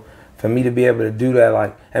for me to be able to do that,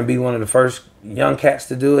 like, and be one of the first young cats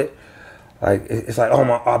to do it, like, it's like,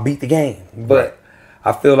 I beat the game. But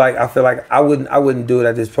I feel like I wouldn't do it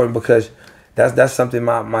at this point because that's something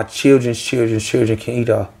my children's can eat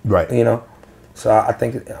off. Right. You know? So I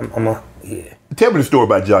think yeah. Tell me the story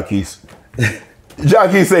about Jacquees.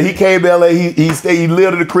 Jacquees said he came to LA, he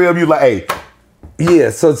lived in the crib, you like, hey.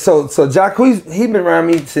 Yeah, so Jacquees, he been around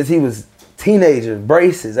me since he was teenager,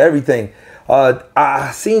 braces, everything.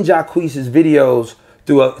 I seen Jacquees' videos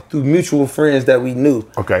through mutual friends that we knew.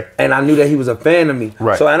 Okay. And I knew that he was a fan of me.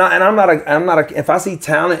 Right. So I'm not a if I see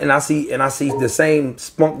talent and I see the same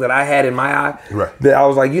spunk that I had in my eye, right, that I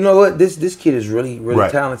was like, you know what, this kid is really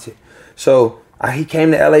right, talented. So he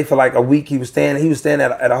came to LA for like a week. He was staying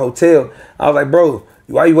at a hotel. I was like, bro,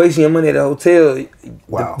 why are you wasting your money at a hotel?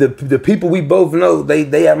 Wow. The people we both know,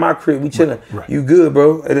 they at my crib, we chilling. Right. You good,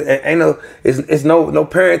 bro? It's no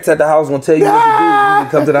parents at the house gonna tell you what to do. You can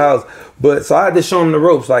come to the house. But so I had to show him the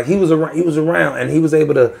ropes. Like he was around, and he was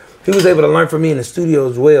able to learn from me in the studio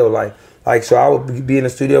as well. Like so I would be in the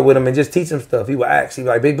studio with him and just teach him stuff. He would ask, he'd be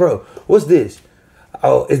like, big bro, what's this?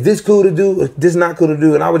 Oh, is this cool to do? Is this not cool to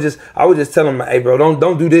do? And I would just tell him, hey bro,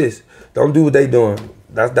 don't do this. Don't do what they doing.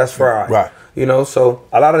 That's fried. Right. You know, so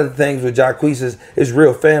a lot of the things with Jacquees is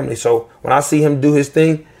real family. So when I see him do his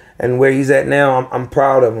thing and where he's at now, I'm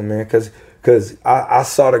proud of him, man, because I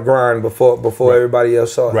saw the grind before right, everybody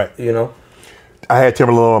else saw it. Right. You know? I had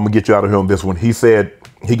Timberland on. I'm going to get you out of here on this one. He said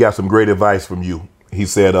he got some great advice from you. He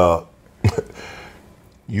said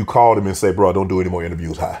you called him and said, bro, don't do any more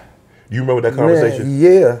interviews high. You remember that conversation? Man,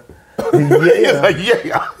 yeah. Like,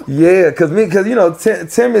 yeah. Yeah, because you know,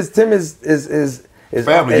 Tim is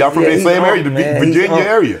family. Y'all from the same area, the Virginia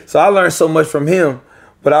area. So I learned so much from him.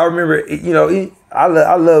 But I remember, you know, I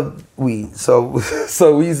love weed. So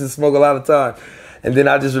we used to smoke a lot of time. And then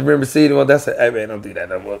I just remember seeing him one day. I said, hey man, don't do that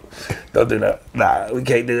no more. Don't do that. Nah, we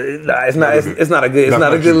can't do it. Nah, it's not a good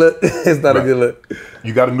look. It's not a good look.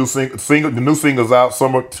 You got a new single. The new single's out,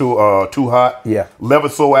 Summer Too Hot. Yeah.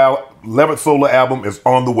 Levitt Solar album is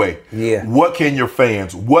on the way. Yeah. What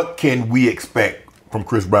can we expect from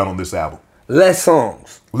Chris Brown on this album? Less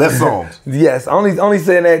songs. Yes, only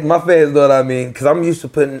saying that, my fans know what I mean, because I'm used to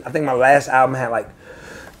putting, I think my last album had like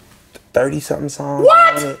 30-something songs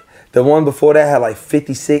on it. The one before that had like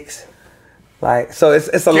 56. Like, so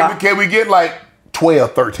it's a lot. Can we get like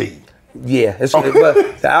 12, 13? Yeah. But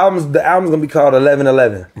the album's gonna be called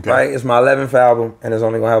 1111, okay, right? It's my 11th album, and it's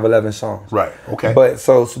only gonna have 11 songs. Right, okay. But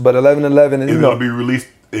 1111 is gonna be released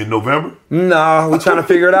in November? No, we're trying to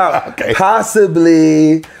figure it out. Okay.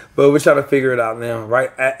 Possibly, but we're trying to figure it out now,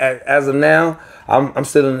 right? As of now, I'm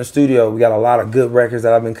still in the studio. We got a lot of good records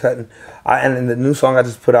that I've been cutting. And in the new song I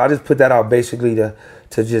just put that out basically to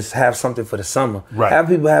just have something for the summer. Right. Have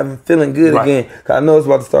people feeling good again. Cause I know it's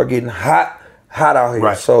about to start getting hot out here.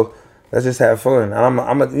 Right. So let's just have fun.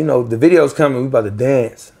 And you know, the video's coming. We about to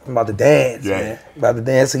dance. I'm about to dance, man. About to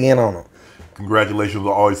dance again on them. Congratulations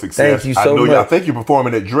on all your success. Thank you so much. I think you're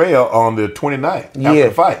performing at Drea on the 29th after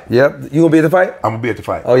the fight. Yep. You gonna be at the fight? I'm gonna be at the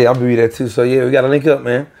fight. Oh yeah, I'm gonna be there too. So yeah, we gotta link up,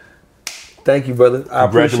 man. Thank you, brother.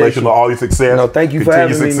 Congratulations on all your success. No, thank you for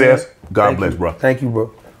having me, success. Man. God bless, bro. Thank you,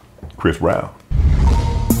 bro. Chris Brown.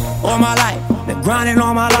 All my life, been grinding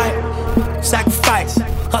all my life. Sacrifice,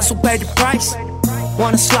 hustle paid the price.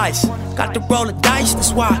 Want a slice, got to roll the dice.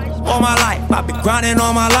 That's why all my life I've been grinding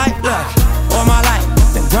all my life. Look, all my life,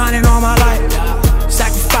 been grinding all my life.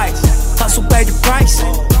 Sacrifice, hustle paid the price.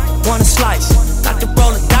 Want a slice, got to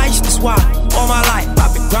roll the dice. That's why all my life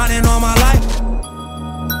I've been grinding all my life.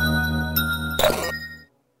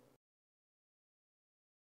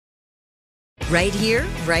 Right here,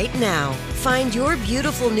 right now. Find your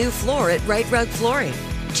beautiful new floor at Right Rug Flooring.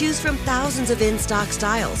 Choose from thousands of in-stock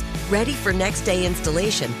styles, ready for next day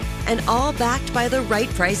installation, and all backed by the right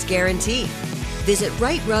price guarantee. Visit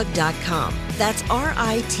rightrug.com. That's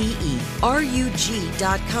RITERUG.com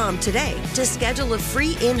today to schedule a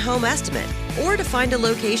free in-home estimate or to find a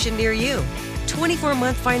location near you.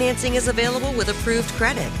 24-month financing is available with approved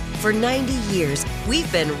credit. For 90 years, we've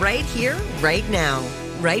been right here, right now.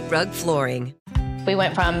 Right Rug Flooring. We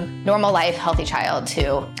went from normal life, healthy child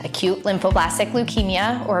to acute lymphoblastic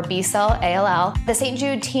leukemia, or B-cell ALL. The St.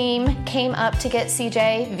 Jude team came up to get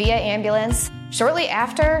CJ via ambulance. Shortly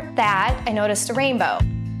after that, I noticed a rainbow.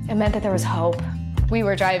 It meant that there was hope. We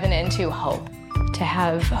were driving into hope. To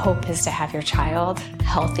have hope is to have your child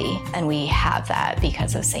healthy, and we have that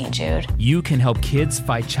because of St. Jude. You can help kids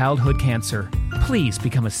fight childhood cancer. Please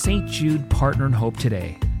become a St. Jude Partner in Hope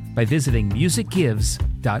today by visiting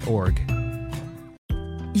musicgives.org.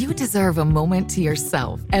 You deserve a moment to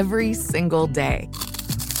yourself every single day.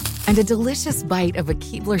 And a delicious bite of a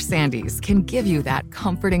Keebler Sandies can give you that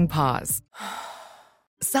comforting pause.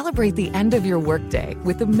 Celebrate the end of your workday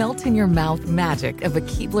with the melt-in-your-mouth magic of a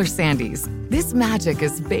Keebler Sandies. This magic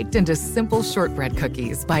is baked into simple shortbread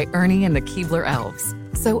cookies by Ernie and the Keebler Elves.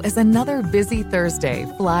 So as another busy Thursday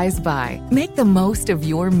flies by, make the most of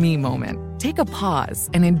your me moment. Take a pause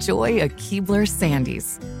and enjoy a Keebler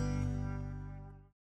Sandies.